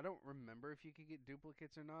 I don't remember if you could get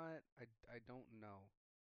duplicates or not. I don't know.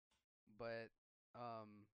 But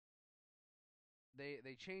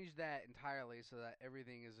they changed that entirely so that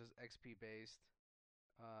everything is just XP based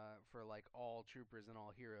for like all troopers and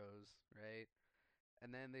all heroes, right? And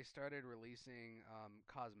then they started releasing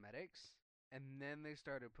cosmetics, and then they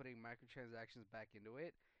started putting microtransactions back into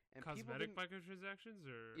it. And people Cosmetic didn't- microtransactions,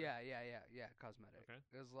 or yeah, cosmetic. Okay.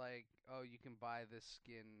 It was like, oh, you can buy this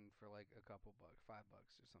skin for like a couple bucks, $5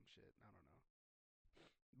 or some shit. I don't know.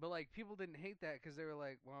 But like, people didn't hate that because they were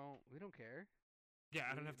like, well, we don't care.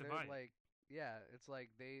 yeah, I don't have to They're buy it. like, yeah, it's like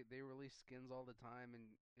they release skins all the time, and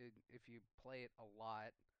if you play it a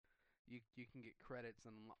lot, you can get credits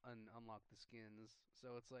and unlock the skins.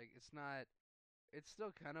 So it's like it's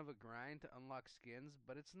still kind of a grind to unlock skins,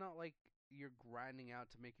 but it's not like you're grinding out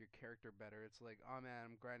to make your character better. It's like, oh man,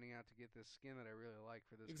 I'm grinding out to get this skin that I really like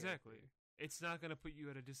for this Exactly. character. It's not going to put you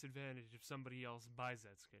at a disadvantage if somebody else buys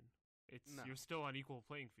that skin. No. You're still on equal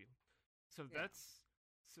playing field. So Yeah.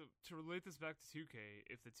 so to relate this back to 2K,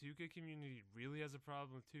 if the 2K community really has a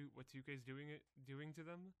problem with what 2K's doing to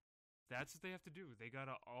them, that's what they have to do. They got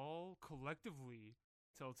to all collectively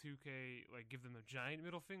tell 2K, like, give them a giant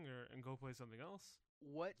middle finger and go play something else.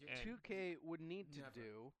 What And 2K would need to Never.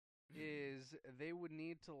 do is they would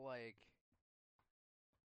need to like.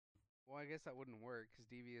 Well, I guess that wouldn't work because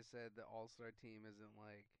Devious said the All Star team isn't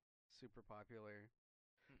like super popular.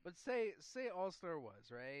 But say All Star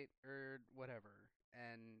was, right, or whatever,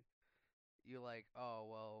 and you like, oh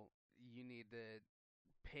well, you need to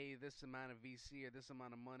pay this amount of VC or this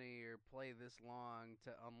amount of money or play this long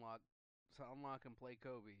to unlock and play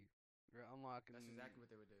Kobe, or unlock That's exactly what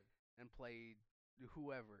they would do. and play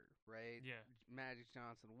whoever, right? Yeah. Magic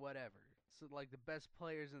Johnson, whatever. So like the best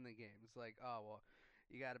players in the game. It's like, oh well,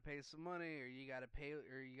 you got to pay some money, or you got to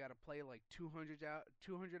play like 200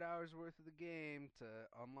 hours worth of the game to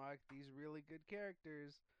unlock these really good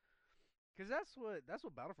characters. Because that's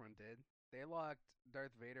what Battlefront did. They locked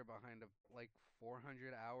Darth Vader behind a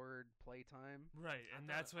 400-hour playtime. Right, and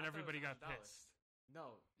that's when everybody got $100. pissed.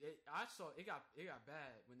 No, I saw it got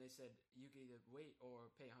bad when they said you could either wait or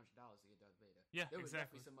pay $100 to get Darth Vader. Yeah, there was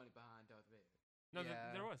exactly. definitely some money behind Darth Vader. No,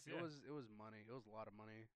 there was. Yeah. It was money. It was a lot of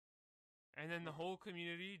money. And then the whole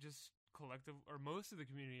community just or most of the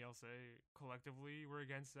community, I'll say, collectively were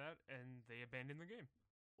against that, and they abandoned the game.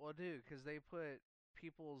 Well, dude, because they put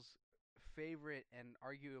people's favorite and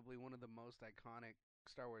arguably one of the most iconic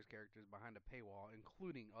Star Wars characters behind a paywall,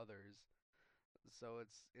 including others. So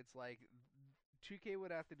it's like 2K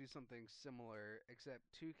would have to do something similar, except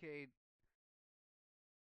 2K.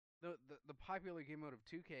 The popular game mode of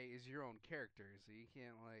 2K is your own character, so you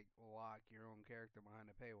can't lock your own character behind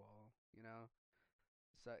a paywall, you know?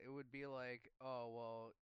 So it would be like, oh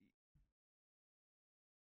well,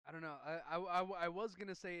 I don't know. I was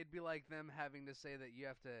gonna say it'd be like them having to say that you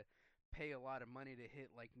have to pay a lot of money to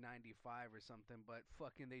hit 95 or something, but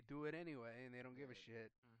fucking they do it anyway and they don't give a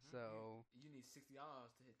shit. Mm-hmm. So you need $60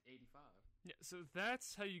 to hit 85. Yeah, so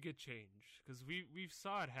that's how you get change, because we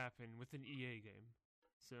saw it happen with an EA game.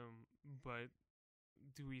 So, but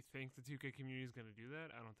do we think the 2K community is going to do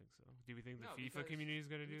that? I don't think so. Do we think the FIFA community is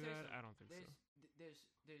going to do that? I don't think so.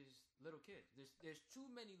 There's little kids. There's too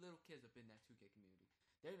many little kids up in that 2K community.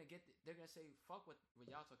 They're gonna say fuck what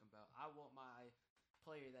y'all talking about. I want my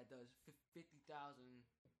player that does 50,000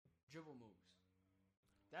 dribble moves.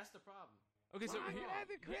 That's the problem. Okay, so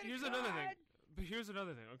here's another thing. But here's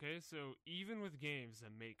another thing. Okay, so even with games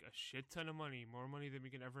that make a shit ton of money, more money than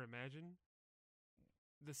we can ever imagine,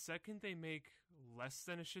 the second they make less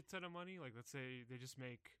than a shit ton of money, like let's say they just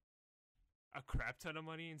make a crap ton of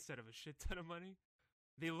money instead of a shit ton of money,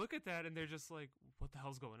 they look at that and they're just like, what the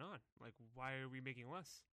hell's going on? Like, why are we making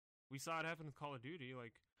less? We saw it happen with Call of Duty.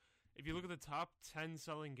 Like, if you look at the top 10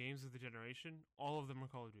 selling games of the generation, all of them are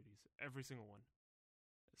Call of Duties. Every single one.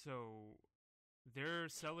 So they're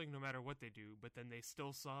selling no matter what they do, but then they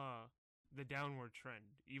still saw the downward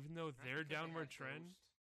trend. Even though their downward trend...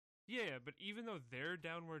 Yeah, but even though their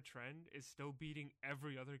downward trend is still beating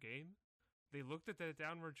every other game, they looked at that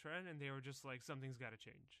downward trend and they were just like, something's got to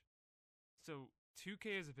change. So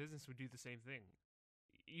 2K as a business would do the same thing.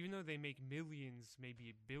 Even though they make millions,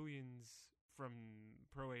 maybe billions from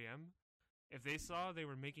Pro AM, if they saw they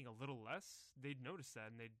were making a little less, they'd notice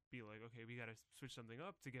that and they'd be like, okay, we got to switch something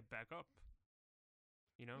up to get back up.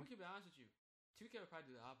 You know? I'm going to be honest with you. 2K would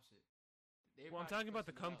probably do the opposite. I'm talking about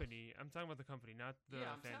the company. I'm talking about the company, not the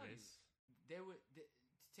fan base.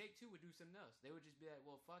 Take-Two would do something else. They would just be like,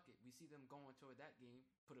 well, fuck it. We see them going toward that game.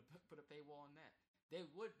 Put a paywall on that. They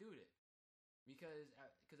would do that. Because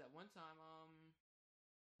at one time,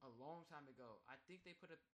 a long time ago, I think they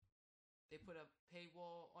put a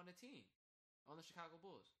paywall on a team, on the Chicago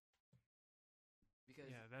Bulls.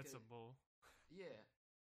 That's a bull. Yeah,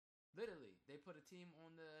 literally, they put a team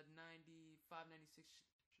on the 95, 96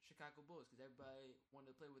 Chicago Bulls because everybody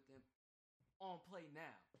wanted to play with them on Play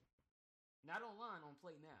Now, not online, on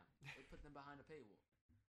Play Now. They put them behind a paywall.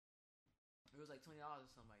 It was like $20 or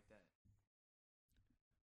something like that.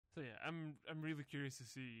 So yeah, I'm really curious to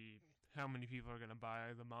see how many people are gonna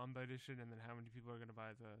buy the Mamba edition, and then how many people are gonna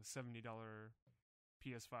buy the $70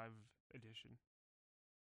 PS5 edition.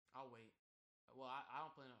 I'll wait. Well, I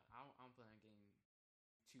don't plan on getting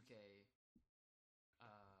 2K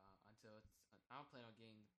until I don't plan on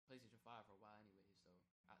getting PlayStation 5 for a while anyway, so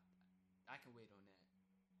I can wait on that.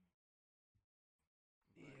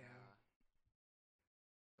 But, yeah.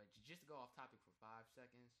 But just to go off topic for 5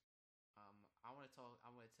 seconds, I want to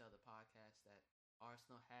tell the podcast that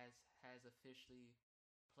Arsenal has officially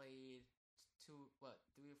played 3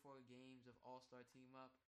 or 4 games of All-Star Team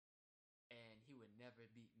Up, and he would never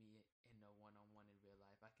beat me in no one-on-one in real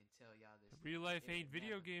life. I can tell y'all this. Real life ain't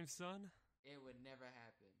video games, son. It would never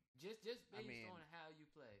happen. Just based on how you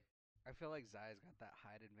play. I feel like Zai's got that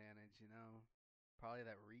height advantage, you know? Probably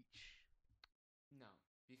that reach. No,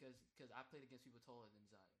 because I played against people taller than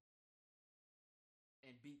Zai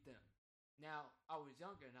and beat them. Now, I was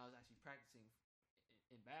younger and I was actually practicing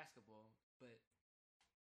in basketball, but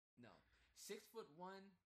no. 6'1",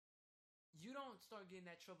 you don't start getting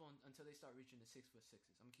that trouble until they start reaching the 6'6".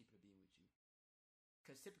 I'm gonna keep it a beam with you,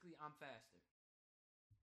 because typically I'm faster.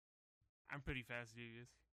 I'm pretty fast, Julius.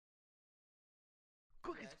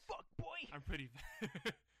 Quick as fuck, boy. I'm pretty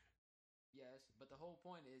fast. Yes, but the whole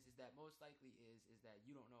point is that most likely is that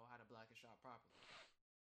you don't know how to block a shot properly.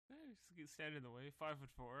 Hey, just stand in the way.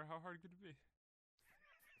 5'4". How hard could it be?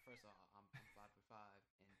 First of all, I'm 5'5",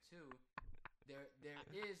 and 2, there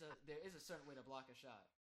is a certain way to block a shot.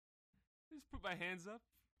 Just put my hands up,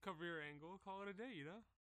 cover your angle, call it a day. You know.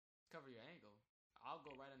 cover your angle. I'll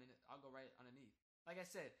go right underneath. Like I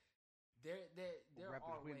said, there Right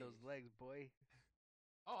are between ways. those legs, boy.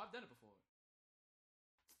 Oh, I've done it before.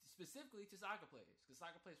 Specifically to soccer players, because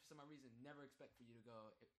soccer players, for some reason, never expect for you to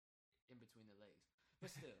go in between their legs.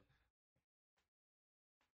 But still,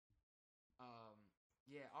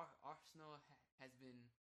 yeah, Arsenal has been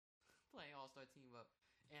playing All-Star team up,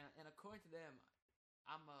 and according to them,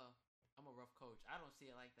 I'm a rough coach. I don't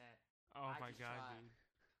see it like that. Oh I my just god,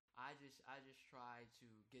 try, dude. I just try to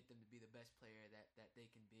get them to be the best player that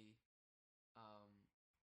they can be.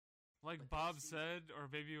 Like But Bob this said,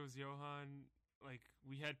 or maybe it was Johan, like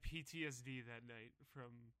we had PTSD that night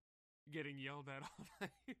from getting yelled at all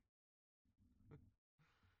night.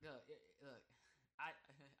 Look, I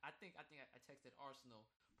I texted Arsenal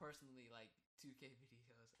personally like 2K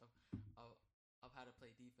videos of of how to play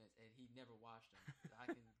defense, and he never watched them. I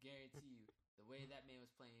can guarantee you the way that man was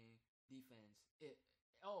playing defense.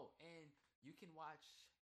 And you can watch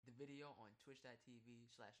the video on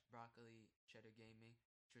twitch.tv/broccoli cheddar gaming.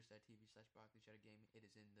 Twitch.tv/broccoli cheddar gaming. It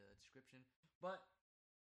is in the description. But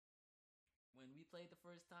when we played the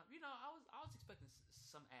first time, I was expecting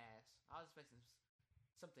some ass. I was expecting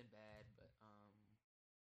something bad, but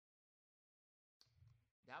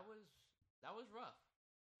that was rough.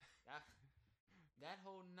 That that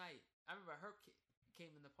whole night, I remember Herb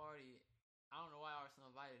came in the party. I don't know why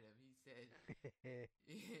Arsenal invited him. He said,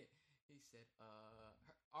 he said,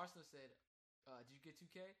 Arsenal said, did you get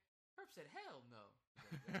 2K? Herb said, hell no.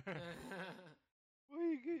 Well,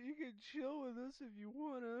 you can chill with us if you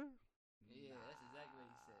wanna. Yeah, that's exactly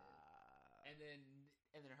what he said. And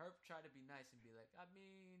then Herb tried to be nice and be like, I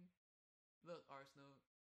mean, look, Arsenal,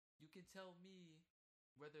 you can tell me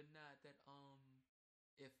whether or not that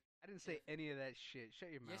if I didn't say any of that shit.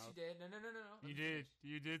 Shut your mouth. yes you did. No. You did.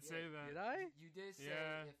 You did say that. Did I? You did say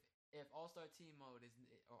Yeah. if All-Star Team Mode is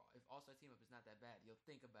or if All-Star Team Up is not that bad, you'll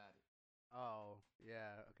think about it. Oh,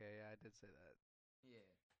 yeah. Okay, yeah, I did say that. Yeah.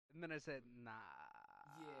 And then I said, nah.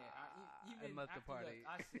 Yeah. Even and left the after party.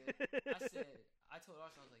 you left, I told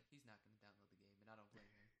Arsenal, I was like, he's not gonna download the game, and I don't blame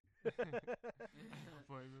him. I don't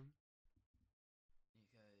blame him.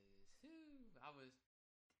 Because I was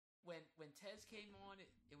when Tez came on,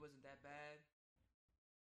 it wasn't that bad.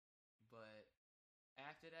 But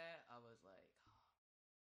after that, I was like,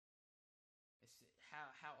 it's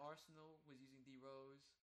how Arsenal was using D Rose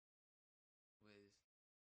was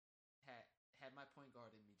had my point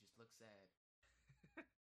guard in me just look sad.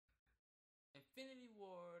 Infinity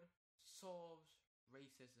Ward solves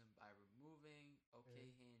racism by removing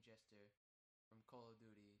hand gesture from Call of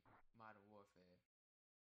Duty Modern Warfare.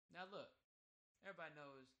 Now look, everybody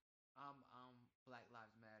knows I'm Black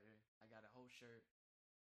Lives Matter. I got a whole shirt.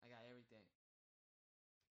 I got everything.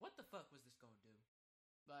 What the fuck was this gonna do?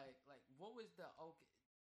 Like what was the okay?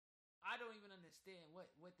 I don't even understand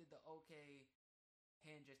what did the okay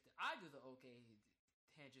hand gesture. I do the okay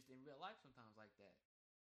hand gesture in real life sometimes like that.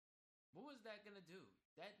 What was that gonna do?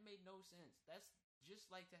 That made no sense. That's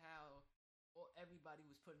just like to how everybody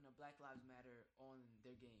was putting a Black Lives Matter on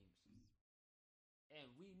their games,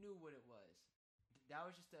 and we knew what it was. That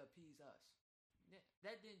was just to appease us.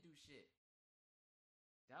 That didn't do shit.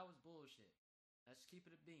 That was bullshit. Let's keep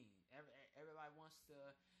it a bean. Everybody wants to,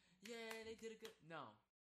 yeah, they did a good. No,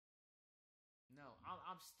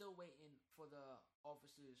 I'm still waiting for the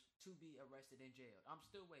officers to be arrested and jailed. I'm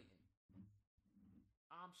still waiting.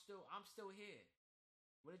 I'm still here.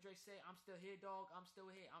 What did Drake say? I'm still here, dog. I'm still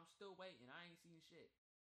here. I'm still waiting. I ain't seen shit.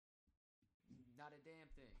 Not a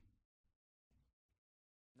damn thing.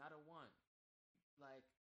 Not a one. Like,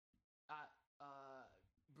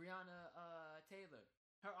 Breonna Taylor.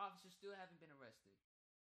 Her officers still haven't been arrested.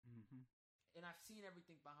 Mm-hmm. And I've seen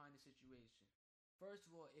everything behind the situation. First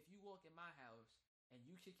of all, if you walk in my house and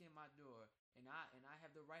you kick in my door and I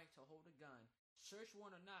have the right to hold a gun, search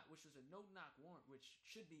warrant or not, which was a no-knock warrant, which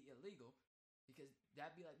should be illegal, because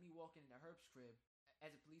that'd be like me walking into Herb's crib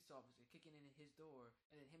as a police officer, kicking in his door,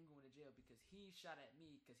 and then him going to jail because he shot at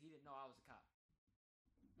me because he didn't know I was a cop.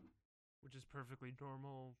 Which is perfectly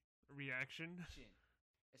normal reaction. Shit.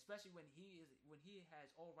 Especially when he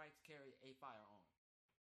has all right to carry a firearm.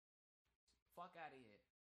 Fuck out of here.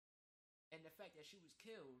 And the fact that she was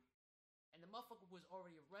killed, and the motherfucker was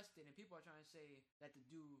already arrested, and people are trying to say that the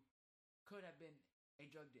dude could have been a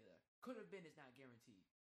drug dealer. Could have been is not guaranteed.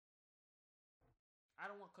 I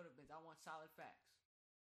don't want could have been. I want solid facts.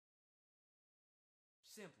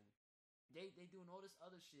 Simple. They doing all this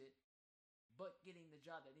other shit, but getting the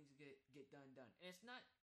job that needs to get done. And it's not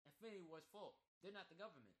Infinity Ward's fault. They're not the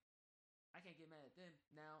government. I can't get mad at them.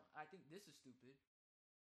 Now, I think this is stupid.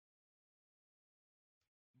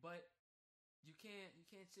 But you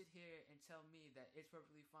can't sit here and tell me that it's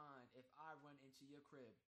perfectly fine if I run into your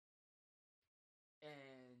crib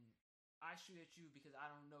and I shoot at you because I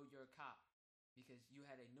don't know you're a cop because you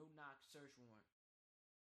had a no-knock search warrant,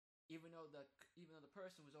 even though the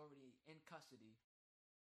person was already in custody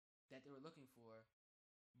that they were looking for,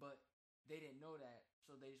 but they didn't know that,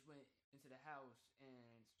 so they just went into the house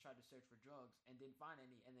and tried to search for drugs and didn't find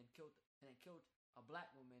any, and then killed a black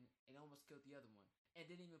woman and almost killed the other one, and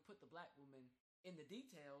didn't even put the black woman in the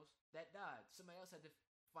details that died. Somebody else had to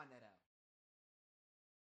find that out,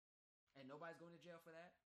 and nobody's going to jail for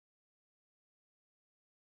that.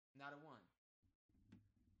 Not a one.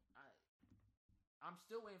 I'm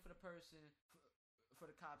still waiting for the person, for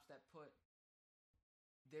the cops that put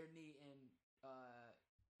their knee in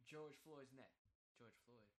George Floyd's neck. George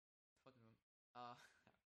Floyd, fucking him. I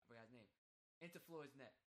forgot his name. Into Floyd's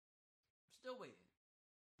neck. Still waiting.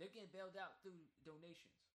 They're getting bailed out through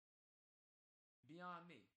donations. Beyond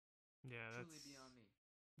me. Yeah, Truly that's beyond me.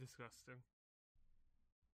 disgusting.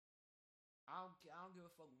 I don't give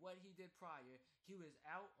a fuck what he did prior. He was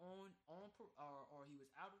out or he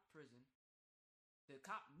was out of prison. The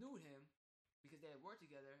cop knew him because they had worked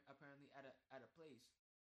together apparently at a place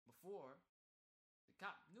before. The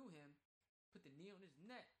cop knew him, put the knee on his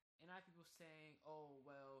neck, and I have people saying, "Oh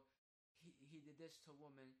well, he did this to a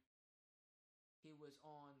woman. He was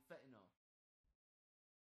on fentanyl."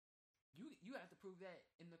 You have to prove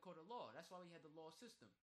that in the court of law. That's why we had the law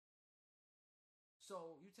system.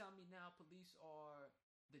 So you tell me now police are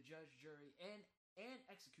the judge, jury, and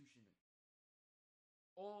executioner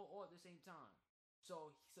all at the same time.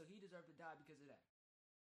 So he deserved to die because of that.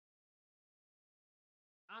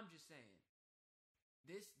 I'm just saying,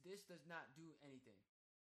 this does not do anything.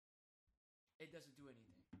 It doesn't do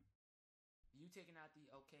anything. You taking out the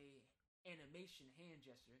animation hand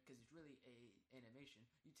gesture, because it's really a animation.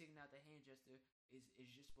 You taking out the hand gesture is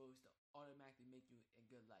just supposed to automatically make you in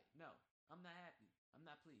good light. No, I'm not happy. I'm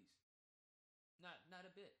not pleased. Not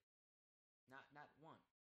a bit. Not one.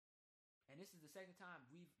 And this is the second time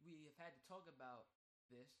we have had to talk about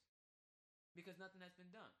this because nothing has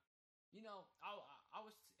been done. You know, I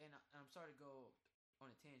was, and I'm sorry to go on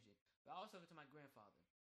a tangent, but I was talking to my grandfather.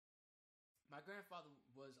 My grandfather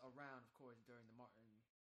was around, of course, during the Martin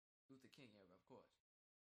Luther King era, of course.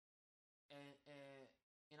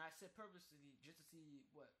 And I said purposely just to see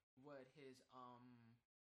what his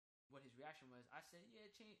reaction was. I said, yeah,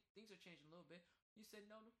 things are changing a little bit. He said,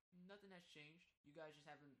 no, nothing has changed. You guys just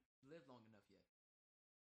haven't lived long enough yet.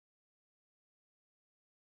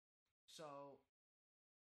 So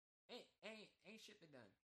ain't shit been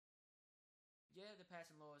done. Yeah, they're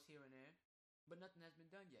passing laws here and there, but nothing has been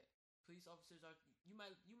done yet. Police officers are you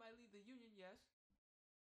might leave the union, yes,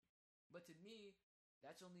 but to me,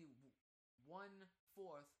 that's only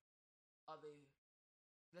 1/4 of the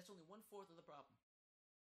problem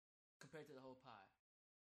compared to the whole pie.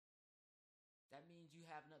 That means you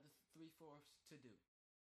have another 3/4 to do.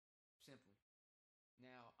 Simple.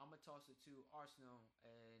 Now I'm gonna toss it to Arsenal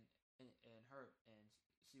and Herb and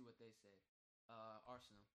see what they say.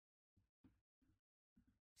 Arsenal.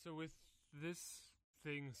 So with this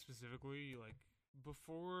thing specifically, like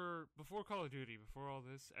before Call of Duty, before all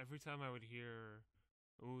this, every time I would hear,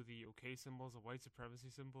 "Oh, the OK symbol is a white supremacy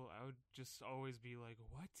symbol," I would just always be like,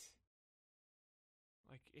 "What?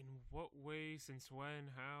 Like, in what way? Since when?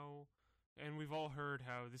 How?" And we've all heard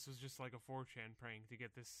how this was just like a 4chan prank to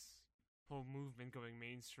get this whole movement going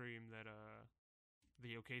mainstream that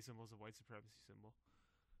the OK symbol is a white supremacy symbol.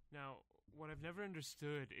 Now, what I've never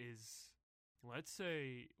understood is, let's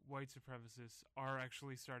say white supremacists are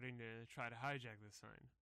actually starting to try to hijack this sign.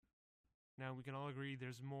 Now, we can all agree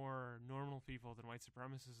there's more normal people than white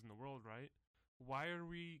supremacists in the world, right? Why are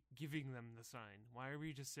we giving them the sign? Why are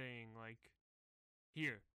we just saying, like,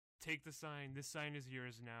 here, take the sign, this sign is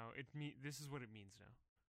yours now, this is what it means now?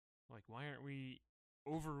 Like, why aren't we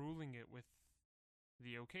overruling it with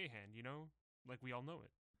the OK hand, you know? Like, we all know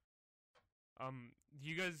it.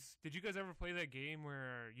 Did you guys ever play that game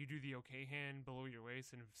where you do the OK hand below your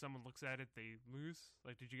waist, and if someone looks at it, they lose?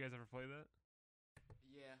 Like, did you guys ever play that?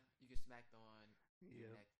 Yeah, you get smacked on your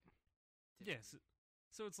neck. Yes.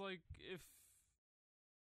 So it's like, if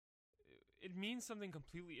it means something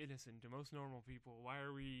completely innocent to most normal people, why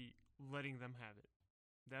are we letting them have it?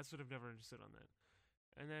 That's what I've never understood on that.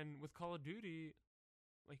 And then with Call of Duty,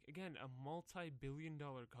 like, again, a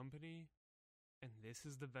multi-billion-dollar company, and this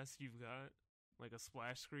is the best you've got? Like a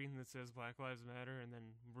splash screen that says Black Lives Matter, and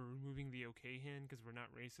then we're removing the OK hand because we're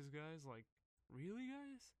not racist, guys? Like, really,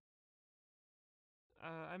 guys?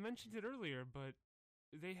 I mentioned it earlier, but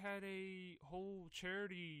they had a whole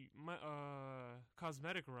charity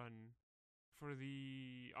cosmetic run for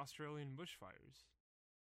the Australian bushfires.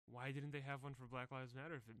 Why didn't they have one for Black Lives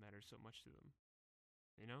Matter if it matters so much to them?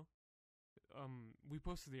 You know? We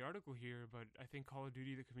posted the article here, but I think Call of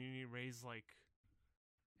Duty, the community raised like,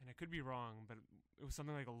 and I could be wrong, but it was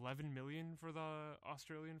something like 11 million for the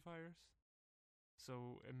Australian fires.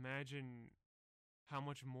 So imagine how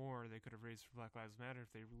much more they could have raised for Black Lives Matter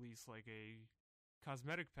if they released like a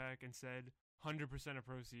cosmetic pack and said 100% of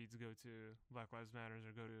proceeds go to Black Lives Matters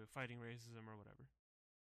or go to fighting racism or whatever.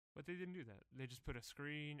 But they didn't do that. They just put a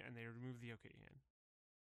screen and they removed the OK hand.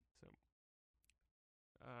 So,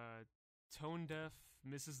 tone deaf,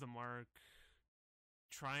 misses the mark,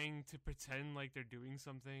 trying to pretend like they're doing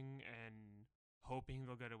something and hoping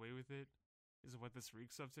they'll get away with it is what this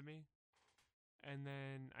reeks of to me. And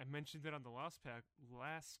then I mentioned it on the last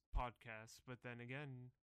podcast, but then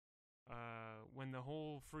again, when the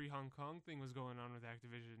whole Free Hong Kong thing was going on with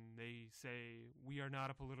Activision, they say, we are not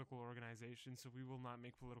a political organization, so we will not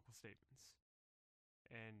make political statements.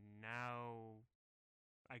 And now,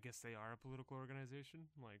 I guess they are a political organization?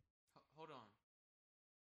 Like, hold on.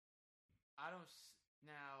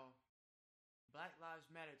 Now, Black Lives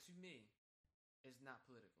Matter to me is not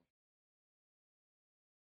political.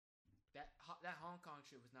 That Hong Kong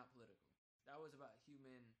shit was not political. That was about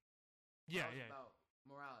human. About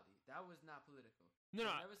morality. That was not political. No.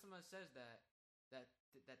 Whenever someone says that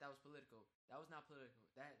was political, that was not political.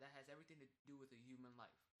 That has everything to do with a human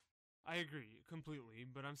life. I agree completely,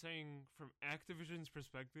 but I'm saying from Activision's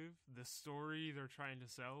perspective, the story they're trying to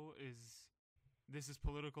sell is this is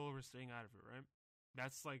political, we're staying out of it, right?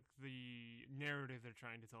 That's like the narrative they're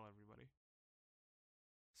trying to tell everybody.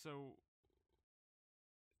 So,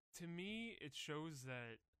 to me, it shows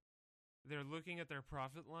that they're looking at their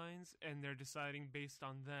profit lines and they're deciding based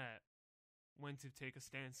on that when to take a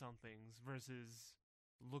stance on things versus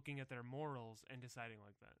looking at their morals and deciding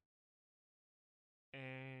like that.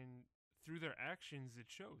 And through their actions, it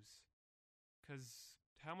shows. Because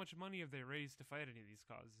how much money have they raised to fight any of these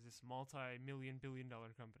causes? This multi-million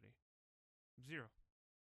billion-dollar company. Zero.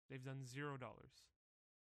 They've done $0.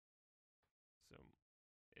 So,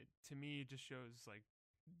 to me, it just shows, like,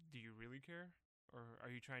 do you really care? Or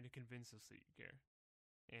are you trying to convince us that you care?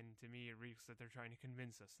 And to me, it reeks that they're trying to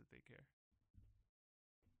convince us that they care.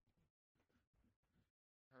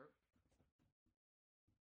 Hurt?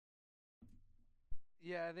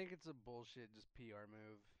 Yeah, I think it's a bullshit, just PR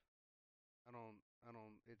move. I don't.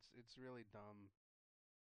 It's really dumb.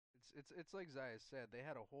 It's like Zaya said. They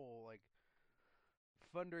had a whole like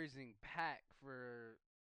fundraising pack for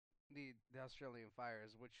the Australian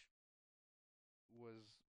fires, which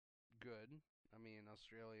was good. I mean,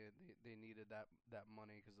 Australia, they needed that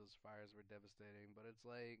money because those fires were devastating. But it's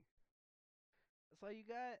like you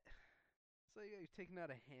got. It's like you're taking out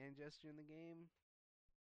a hand gesture in the game.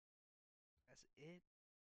 That's it.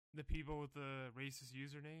 The people with the racist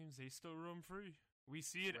usernames, they still roam free. We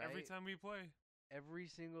see it every time we play.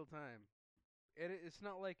 Every single time. It's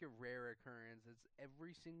not like a rare occurrence. It's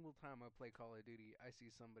every single time I play Call of Duty, I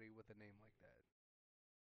see somebody with a name like that.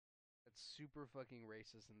 That's super fucking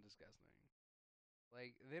racist and disgusting.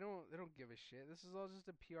 Like they don't give a shit. This is all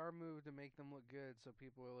just a PR move to make them look good. So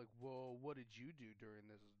people are like, "Whoa, what did you do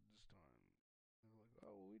during this time?" And they're like,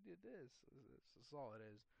 "Oh, well, we did this." That's all it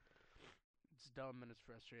is. It's dumb and it's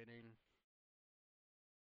frustrating.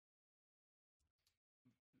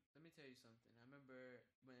 Let me tell you something. I remember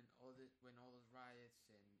when all those riots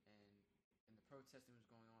and the protesting was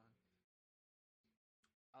going on.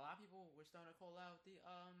 A lot of people were starting to call out the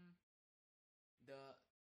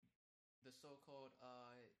so-called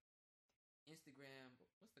Instagram.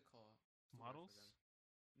 What's the call? Models?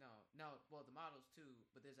 No. Well, the models too,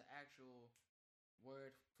 but there's an actual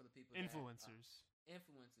word for the people. Influencers.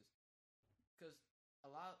 Influencers. Because a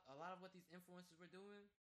lot of what these influencers were doing,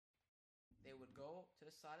 they would go to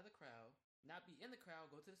the side of the crowd, not be in the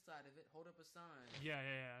crowd, go to the side of it, hold up a sign. Yeah,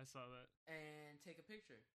 I saw that. And take a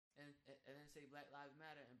picture. And then say Black Lives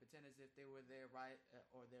Matter and pretend as if they were there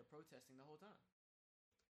or they're protesting the whole time.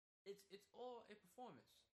 It's all a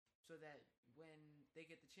performance. So that when they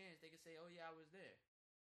get the chance, they can say, "Oh yeah, I was there."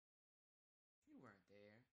 You weren't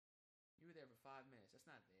there. You were there for 5 minutes. That's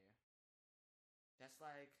not there. That's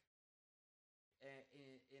like,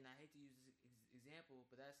 and I hate to use this example,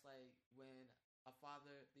 but that's like when a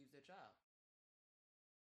father leaves their child.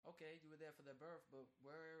 Okay, you were there for their birth, but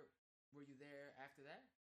where were you there after that?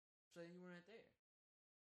 So then you weren't there.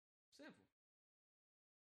 Simple.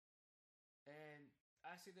 And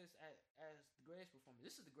I see this as the greatest performance.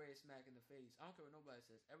 This is the greatest smack in the face. I don't care what nobody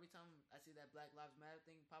says. Every time I see that Black Lives Matter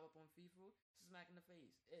thing pop up on FIFA, it's a smack in the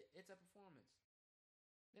face. It's a performance.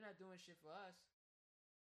 They're not doing shit for us.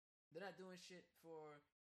 They're not doing shit for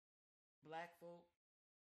black folk,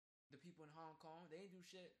 the people in Hong Kong. They ain't do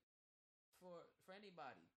shit for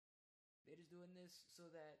anybody. They just doing this so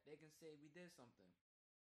that they can say we did something.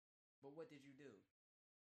 But what did you do?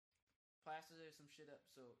 Plaster some shit up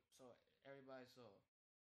so everybody saw.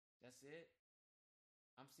 That's it.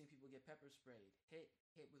 I'm seeing people get pepper sprayed, hit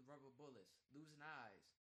with rubber bullets, losing eyes.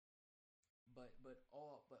 But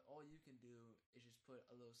all you can do is just put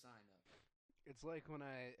a little sign up. It's like when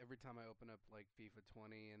every time I open up like FIFA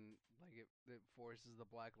 20 and like it forces the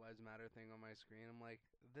Black Lives Matter thing on my screen, I'm like,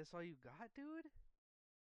 this all you got, dude?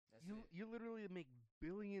 That's it. You literally make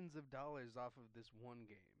billions of dollars off of this one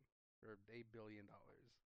game, or $1 billion.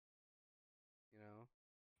 You know,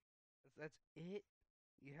 that's it.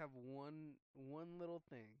 You have one little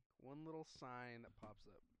thing, one little sign that pops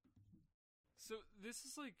up. So this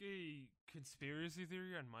is like a conspiracy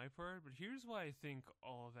theory on my part, but here's why I think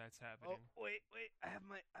all of that's happening. Oh wait! I have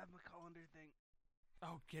my colander thing.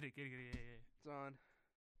 Oh, get it. Yeah. It's on.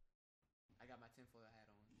 I got my tinfoil hat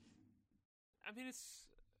on. I mean,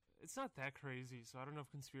 it's not that crazy, so I don't know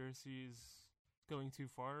if conspiracy is going too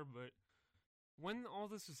far, but when all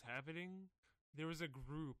this was happening, there was a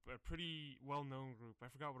group, a pretty well-known group. I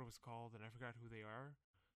forgot what it was called, and I forgot who they are.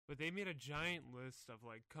 But they made a giant list of,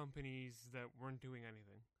 like, companies that weren't doing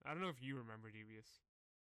anything. I don't know if you remember, Devious.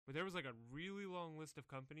 But there was, like, a really long list of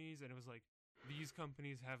companies, and it was like, these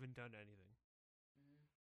companies haven't done anything.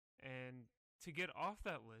 Mm-hmm. And to get off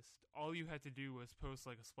that list, all you had to do was post,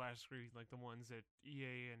 like, a splash screen, like the ones that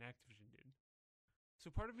EA and Activision did. So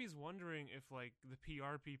part of me is wondering if, like, the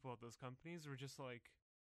PR people at those companies were just like,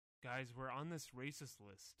 guys, we're on this racist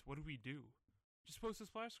list. What do we do? Just post a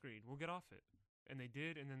splash screen. We'll get off it. And they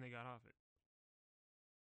did, and then they got off it.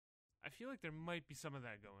 I feel like there might be some of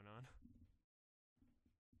that going on.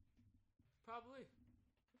 Probably.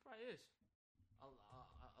 It probably is. A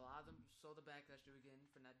lot of them saw the backlash they were getting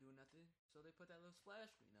for not doing nothing, so they put that little splash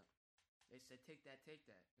screen up. They said, take that.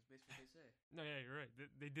 That's basically what they said. No, yeah, you're right.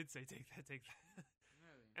 They did say, take that.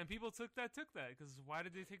 Really? And people took that, because why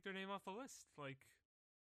did they take their name off the list? Like,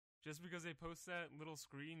 just because they post that little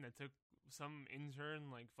screen that took some intern,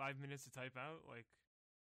 like, 5 minutes to type out, like,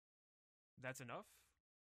 that's enough?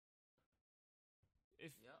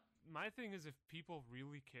 My thing is, if people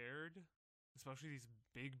really cared, especially these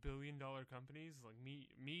big billion-dollar companies, like me,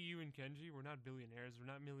 you, and Kenji, we're not billionaires, we're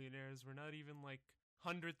not millionaires, we're not even, like,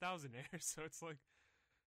 100,000-aires, so it's like,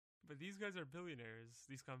 but these guys are billionaires,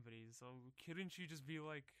 these companies, so couldn't you just be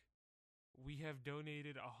like, we have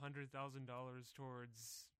donated $100,000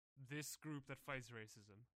 towards this group that fights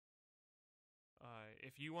racism.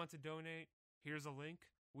 If you want to donate, here's a link.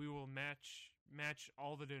 We will match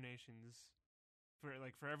all the donations. For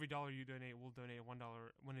every dollar you donate, we'll donate $1,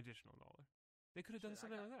 one additional dollar. They could have done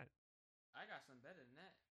something like that. I got something better than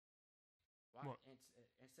that. What?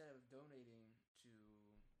 Instead of donating to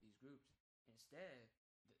these groups, instead,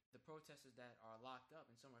 the protesters that are locked up,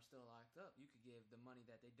 and some are still locked up, you could give the money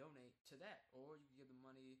that they donate to that, or you could give the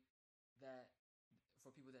money that for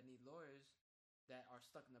people that need lawyers that are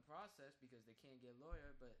stuck in the process because they can't get a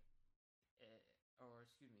lawyer, people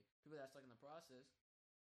that are stuck in the process,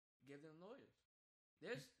 give them lawyers.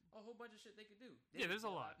 There's a whole bunch of shit they could do. There's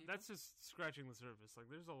a lot. That's just scratching the surface. Like,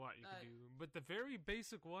 there's a lot you can do. But the very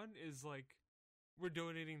basic one is, like, we're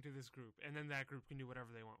donating to this group, and then that group can do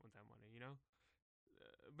whatever they want with that money, you know?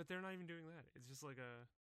 But they're not even doing that. It's just like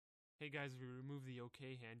hey guys, we remove the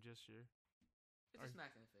okay hand gesture. It's a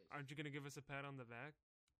smack in the face. Aren't you going to give us a pat on the back?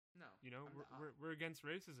 No. You know, we're against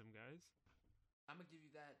racism, guys. I'm going to give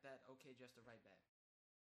you that okay gesture right back.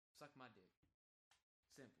 Suck my dick.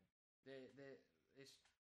 Simple.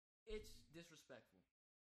 It's disrespectful.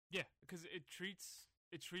 Yeah, because it treats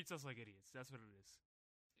us like idiots. That's what it is.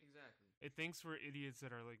 Exactly. It thinks we're idiots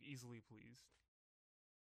that are, like, easily pleased.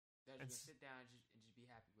 That you can sit down and just be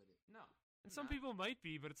happy with it. No. And some people might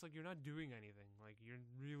be, but it's like you're not doing anything. Like, you're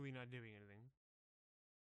really not doing anything.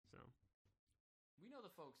 So. We know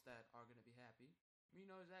the folks that are going to be happy. We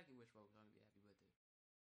know exactly which folks are going to be happy with it.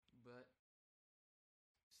 But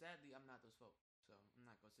sadly, I'm not those folks. So I'm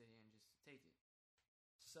not going to sit here and just take it.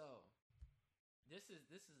 So this is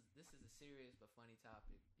a serious but funny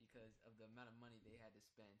topic because of the amount of money they had to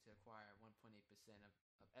spend to acquire 1.8%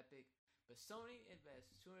 of Epic. But Sony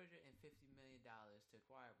invests $250 million to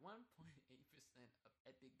acquire 1.8% of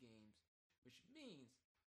Epic Games, which means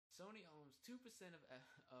Sony owns 2%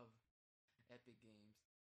 of Epic Games.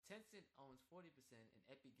 Tencent owns 40%, and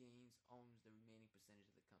Epic Games owns the remaining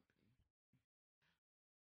percentage of the company.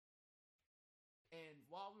 And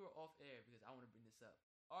while we were off air, because I want to bring this up,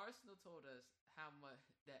 Arsenal told us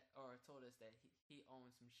told us that he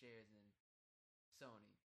owns some shares in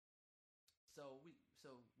Sony. So we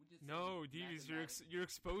just No, Devious, you're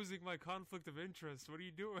exposing my conflict of interest. What are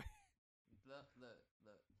you doing? Look.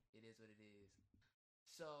 It is what it is.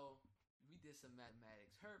 So we did some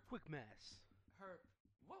mathematics. Quick maths. Herb,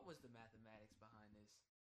 what was the mathematics behind this?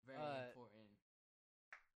 Very important.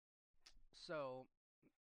 So,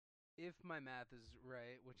 if my math is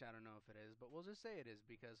right, which I don't know if it is, but we'll just say it is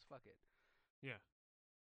because fuck it. Yeah.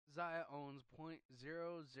 Zaya owns 0.0000123%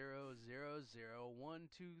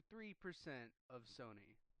 of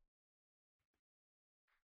Sony.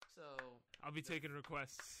 So I'll be taking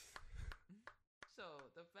requests.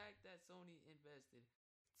 So the fact that Sony invested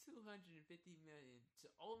 $250 million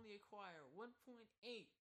to only acquire 1.8%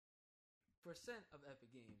 of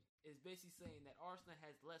Epic Games is basically saying that Arsenal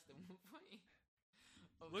has less than 1.8.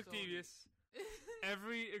 Look, Devious.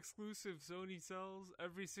 Every exclusive Sony sells,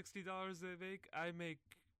 every $60 they make, I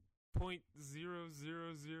make 0.0000125%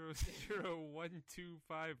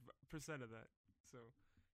 of that. So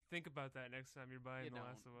think about that next time you're buying The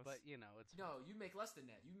Last of Us. But it's no, you make less than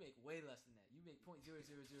that. You make way less than that. You make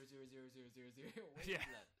 0.000000000 way Yeah.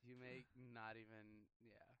 less. You make not even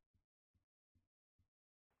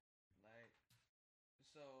Like,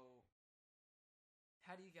 so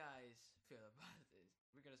how do you guys feel about this?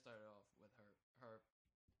 We're gonna start it off with her.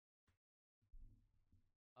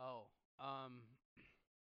 Oh,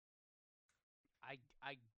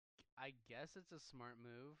 I guess it's a smart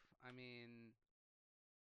move. I mean,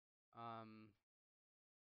 They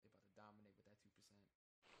about to dominate with that 2%.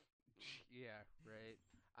 yeah, right.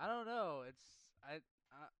 I don't know.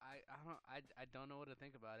 I don't know what to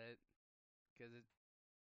think about it because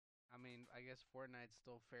I mean, I guess Fortnite's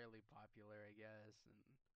still fairly popular, I guess,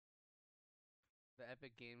 and the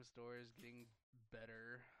Epic Game Store is getting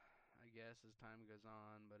better, I guess, as time goes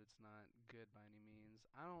on, but it's not good by any means.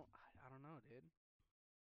 I don't know, dude.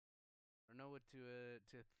 I don't know what to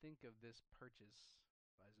think of this purchase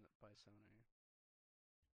by Sony.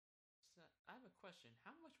 So I have a question.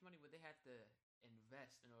 How much money would they have to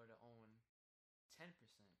invest in order to own 10%?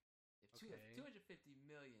 If Okay. 250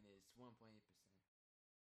 million is 1.8%.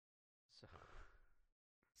 So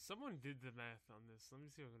Someone did the math on this. Let me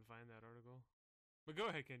see if I can find that article. But go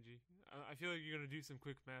ahead, Kenji. I feel like you're going to do some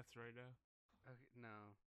quick maths right now. okay,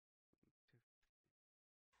 no.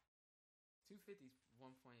 250 is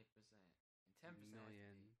 1.8%, and 10%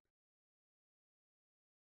 Million.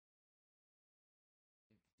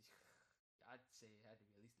 I'd say it had to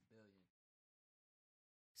be at least $1 billion.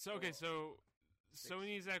 So okay, so 6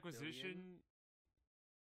 Sony's acquisition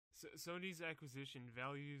Sony's acquisition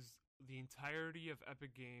values the entirety of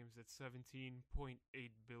Epic Games at $17.8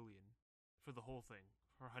 billion for the whole thing,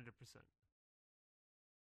 for 100%.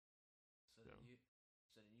 So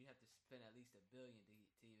then you have to spend at least $1 billion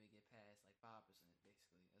to even get past like 5%.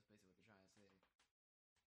 Basically, that's basically what they're trying to say.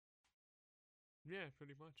 Yeah,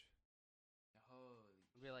 pretty much. Holy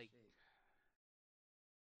Be like, shit!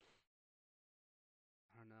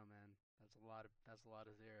 I don't know, man. That's a lot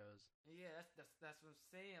of zeros. Yeah, that's what I'm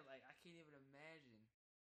saying. Like, I can't even imagine.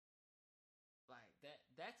 Like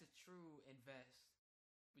that's a true invest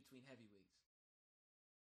between heavyweights.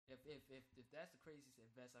 If that's the craziest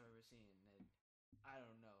invest I've ever seen, then I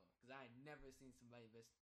don't know, because I ain't never seen somebody invest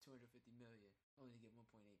 250 million only to get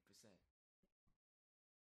 1.8%.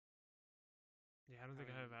 Yeah, I don't think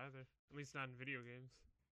I have either. At least not in video games.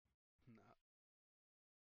 No.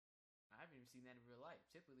 I haven't even seen that in real life.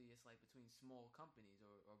 Typically, it's like between small companies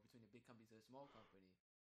or between a big company to a small company.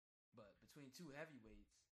 But between two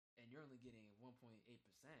heavyweights, and you're only getting 1.8%.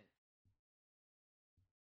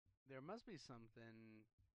 There must be something.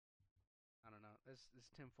 I don't know. This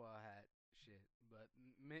tinfoil hat shit, but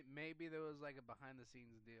maybe there was like a behind the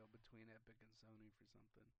scenes deal between Epic and Sony for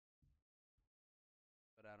something.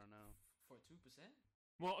 But I don't know. For 2%?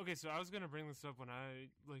 Well, okay, so I was gonna bring this up when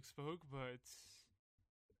I spoke, but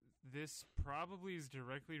this probably is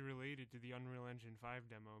directly related to the Unreal Engine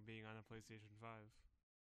 5 demo being on a PlayStation 5.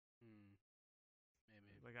 Maybe.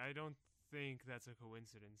 Like, I don't think that's a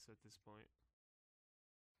coincidence at this point.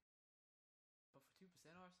 But for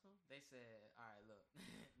 2% Arsenal, they said, "All right, look,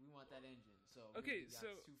 we want that engine." So okay, we got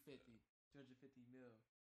so 250 mil.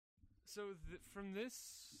 So from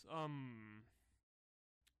this,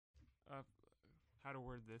 how to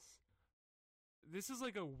word this? This is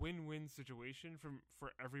like a win-win situation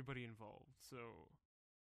for everybody involved. So,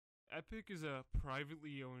 Epic is a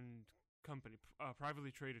privately owned company,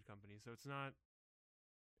 privately traded company. So it's not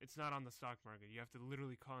on the stock market. You have to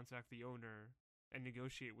literally contact the owner and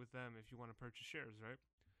negotiate with them if you want to purchase shares, right?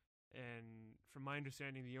 And from my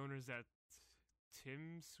understanding, the owner is that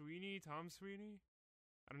Tom Sweeney.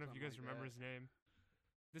 I don't know if you guys remember his name.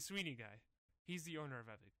 The Sweeney guy. He's the owner of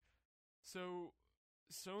Epic. So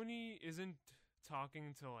Sony isn't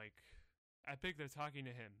talking to like Epic, they're talking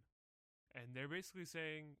to him. And they're basically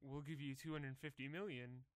saying, we'll give you 250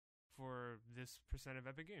 million for this percent of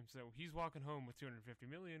Epic Games. So he's walking home with 250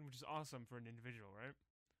 million, which is awesome for an individual, right?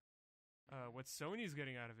 What Sony's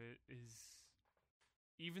getting out of it is,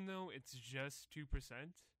 even though it's just 2%,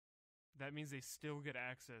 that means they still get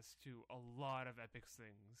access to a lot of Epic's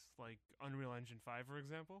things, like Unreal Engine 5, for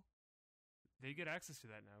example. They get access to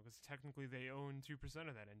that now because technically they own 2%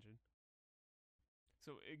 of that engine.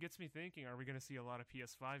 So it gets me thinking, are we going to see a lot of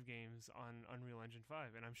PS5 games on Unreal Engine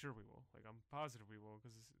 5? And I'm sure we will. Like, I'm positive we will,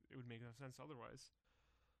 because it would make no sense otherwise.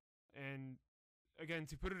 And again,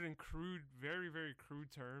 to put it in crude, very, very crude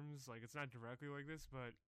terms, like, it's not directly like this,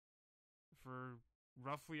 but for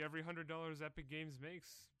roughly every $100 Epic Games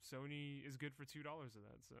makes, Sony is good for $2 of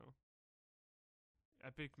that, so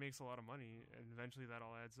Epic makes a lot of money, and eventually that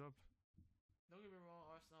all adds up. Don't get me wrong,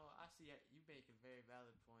 Arsenal. I see you making very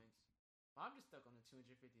valid points. I'm just stuck on the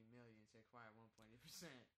 250 million to acquire 1.8%.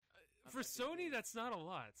 For Sony, that's not a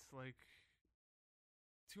lot. Like,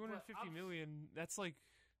 250 million, that's like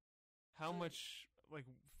how much, like,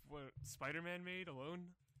 what Spider-Man made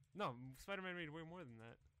alone? No, Spider-Man made way more than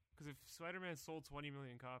that. Because if Spider-Man sold 20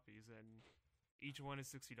 million copies and each one is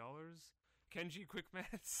 $60, Kenji quick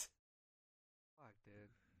maths. Fuck,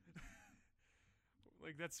 dude.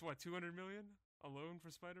 Like, that's what, 200 million alone for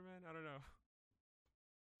Spider-Man? I don't know.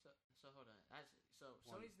 So hold on. So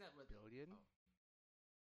Sony's net worth billion?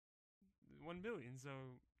 1 billion.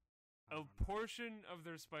 So a portion of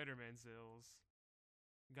their Spider-Man sales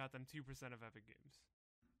got them 2% of Epic Games.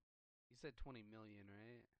 You said 20 million,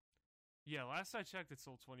 right? Yeah, last I checked, it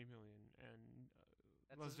sold 20 million, and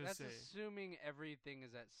that's assuming everything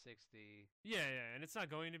is at 60. Yeah, and it's not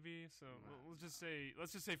going to be. So let's just say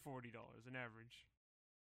 $40 an average.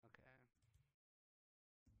 Okay.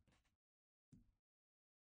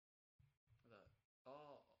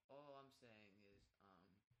 All I'm saying is,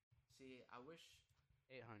 see, I wish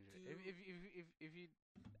 800. If you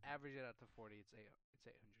average it out to 40, it's 800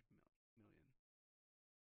 million.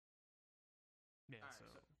 Yeah. Right, so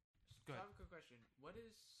I have a quick question. What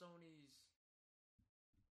is Sony's?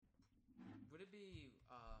 Would it be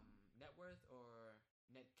net worth or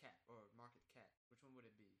net cap or market cap? Which one would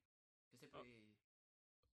it be? Because typically,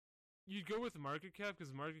 you'd go with market cap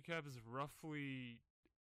because market cap is roughly,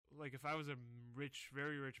 like, if I was a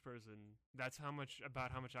very rich person, that's how much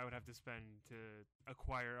I would have to spend to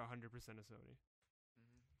acquire 100% of Sony.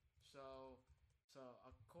 Mm-hmm. So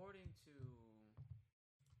according to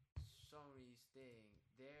Sony's thing,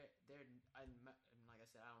 they're and like I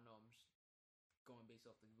said, I don't know. I'm just going based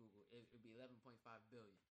off the Google. It would be 11.5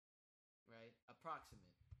 billion, right?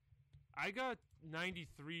 Approximate. I got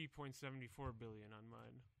 93.74 billion on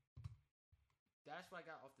mine. That's what I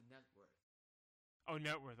got off the net worth. Oh,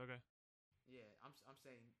 net worth. Okay. Yeah, I'm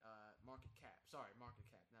saying market cap. Sorry, market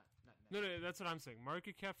cap, not net. No, that's what I'm saying.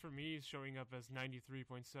 Market cap for me is showing up as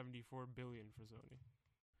 93.74 billion for Sony.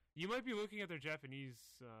 You might be looking at their Japanese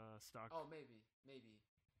stock. Oh, maybe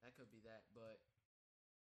that could be that. But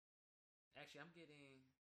actually, I'm getting.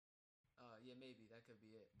 Yeah, maybe that could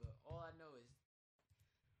be it. But all I know is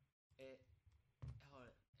it. Hold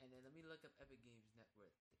on, and then let me look up Epic Games net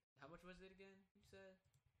worth. How much was it again? You said.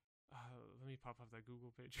 Let me pop up that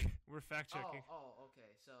Google page. We're fact checking.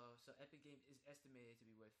 Okay. So Epic Games is estimated to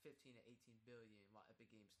be worth 15 to 18 billion, while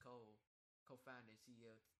Epic Games co-founder and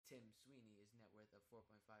CEO Tim Sweeney is net worth of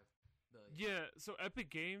 4.5 billion. Yeah, so Epic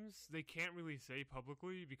Games, they can't really say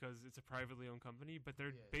publicly because it's a privately owned company, but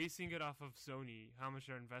they're basing it off of Sony, how much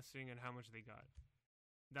they're investing and how much they got.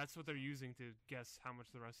 That's what they're using to guess how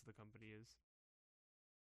much the rest of the company is.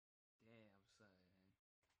 Damn, son.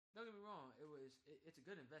 Don't get me wrong, it's a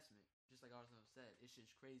good investment, just like Arsenal said. It's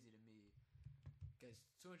just crazy to me because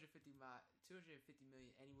 250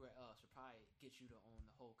 million anywhere else would probably get you to own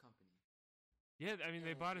the whole company. Yeah, I mean,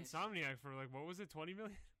 they bought Insomniac for, like, what was it, 20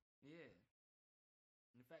 million? Yeah.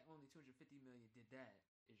 And the fact only 250 million did that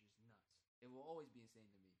is just nuts. It will always be insane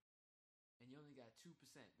to me. And you only got 2%,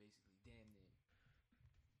 basically, damn near.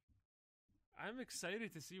 I'm excited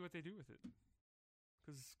to see what they do with it.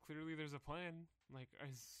 Because clearly there's a plan. Like,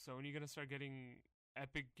 is Sony going to start getting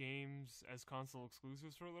Epic Games as console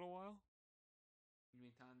exclusives for a little while? You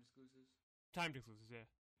mean timed exclusives? Timed exclusives, yeah.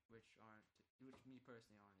 Which me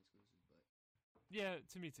personally aren't exclusive, but... Yeah,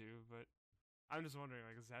 to me too, but I'm just wondering,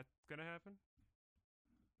 like, is that going to happen?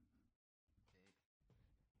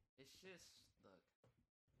 It's just, look,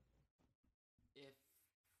 if...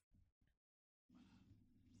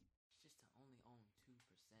 It's just to only own 2%.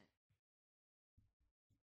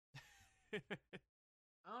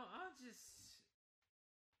 I'm just...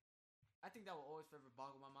 think that will always forever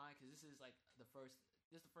boggle my mind because this is like the first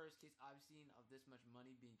case I've seen of this much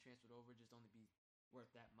money being transferred over just only be worth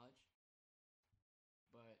that much.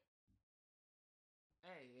 But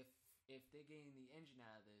hey, if they're getting the engine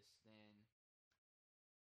out of this, then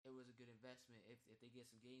it was a good investment. If they get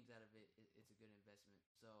some games out of it, it's a good investment.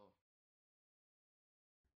 So,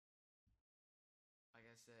 like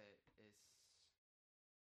I said,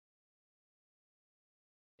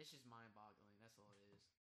 it's just mind-boggling. That's all it is.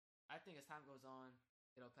 I think as time goes on,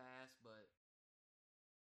 it'll pass, but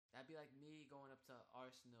that'd be like me going up to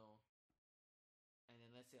Arsenal, and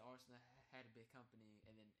then let's say Arsenal had a big company,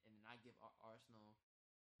 and then I give Arsenal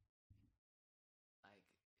like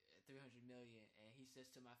 300 million, and he says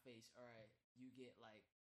to my face, "All right, you get like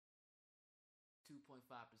 2.5%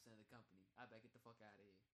 of the company." I better get the fuck out of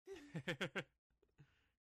here.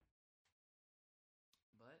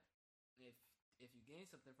 But if you gain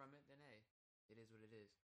something from it, then hey, it is what it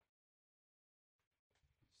is.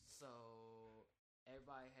 So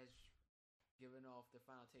everybody has given off their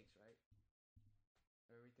final takes, right?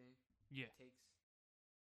 Everything? Yeah. Takes?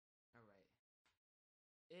 Alright.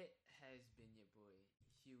 It has been your boy,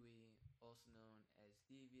 Huey, also known as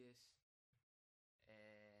Devious.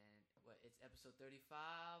 And it's episode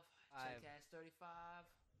 35, Checkcast 35.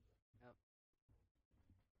 Yep.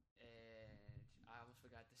 And I almost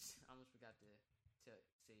forgot to say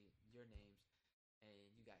your names.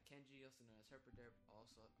 And you got Kenji, also known as Herpaderp,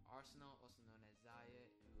 also Arsenal, also known as Zaya,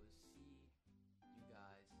 and we will see you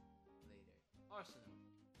guys later. Arsenal.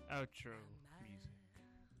 Outro music.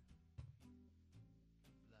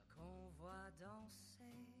 Qu'on voit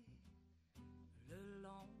danser le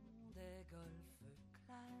long des golfes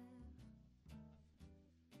clairs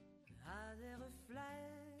à des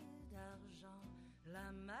reflets d'argent,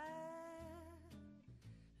 la mer,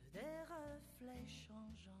 des reflets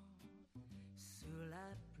changeants sous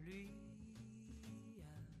la pluie,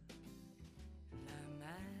 la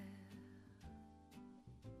mer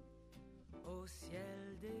au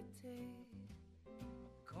ciel d'été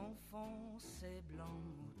confond ses blancs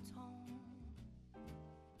moutons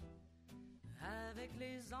avec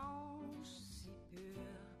les anges si purs,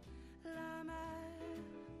 la mer,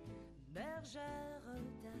 bergère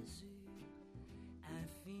d'azur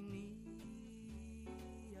infinie.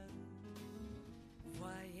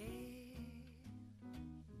 Voyez,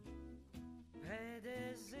 près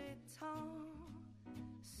des étangs,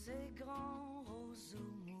 ces grands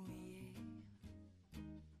roseaux mouillés.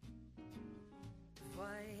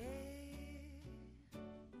 Voyez,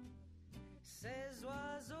 ces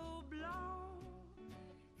oiseaux blancs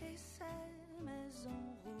et ces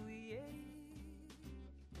maisons rouillées.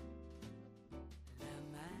 La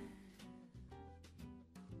mer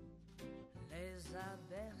les a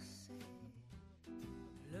bercés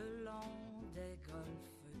le long des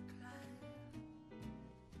golfes clairs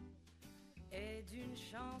et d'une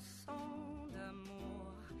chanson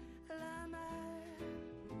d'amour, la mer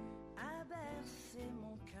a bercé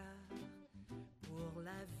mon cœur pour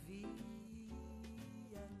la vie.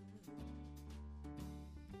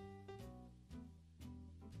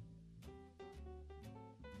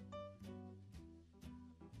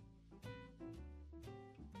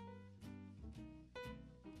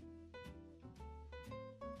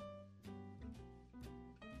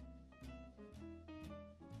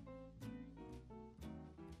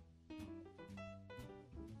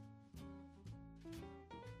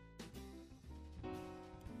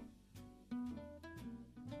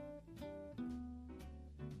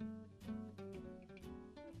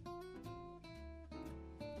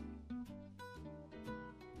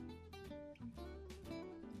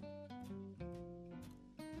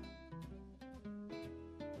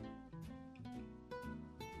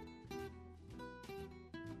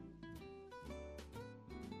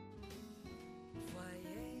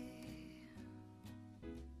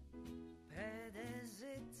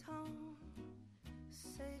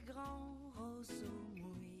 Ces grands roseaux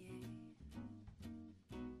mouillés.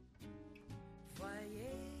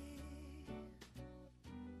 Voyez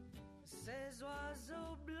ces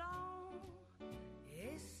oiseaux blancs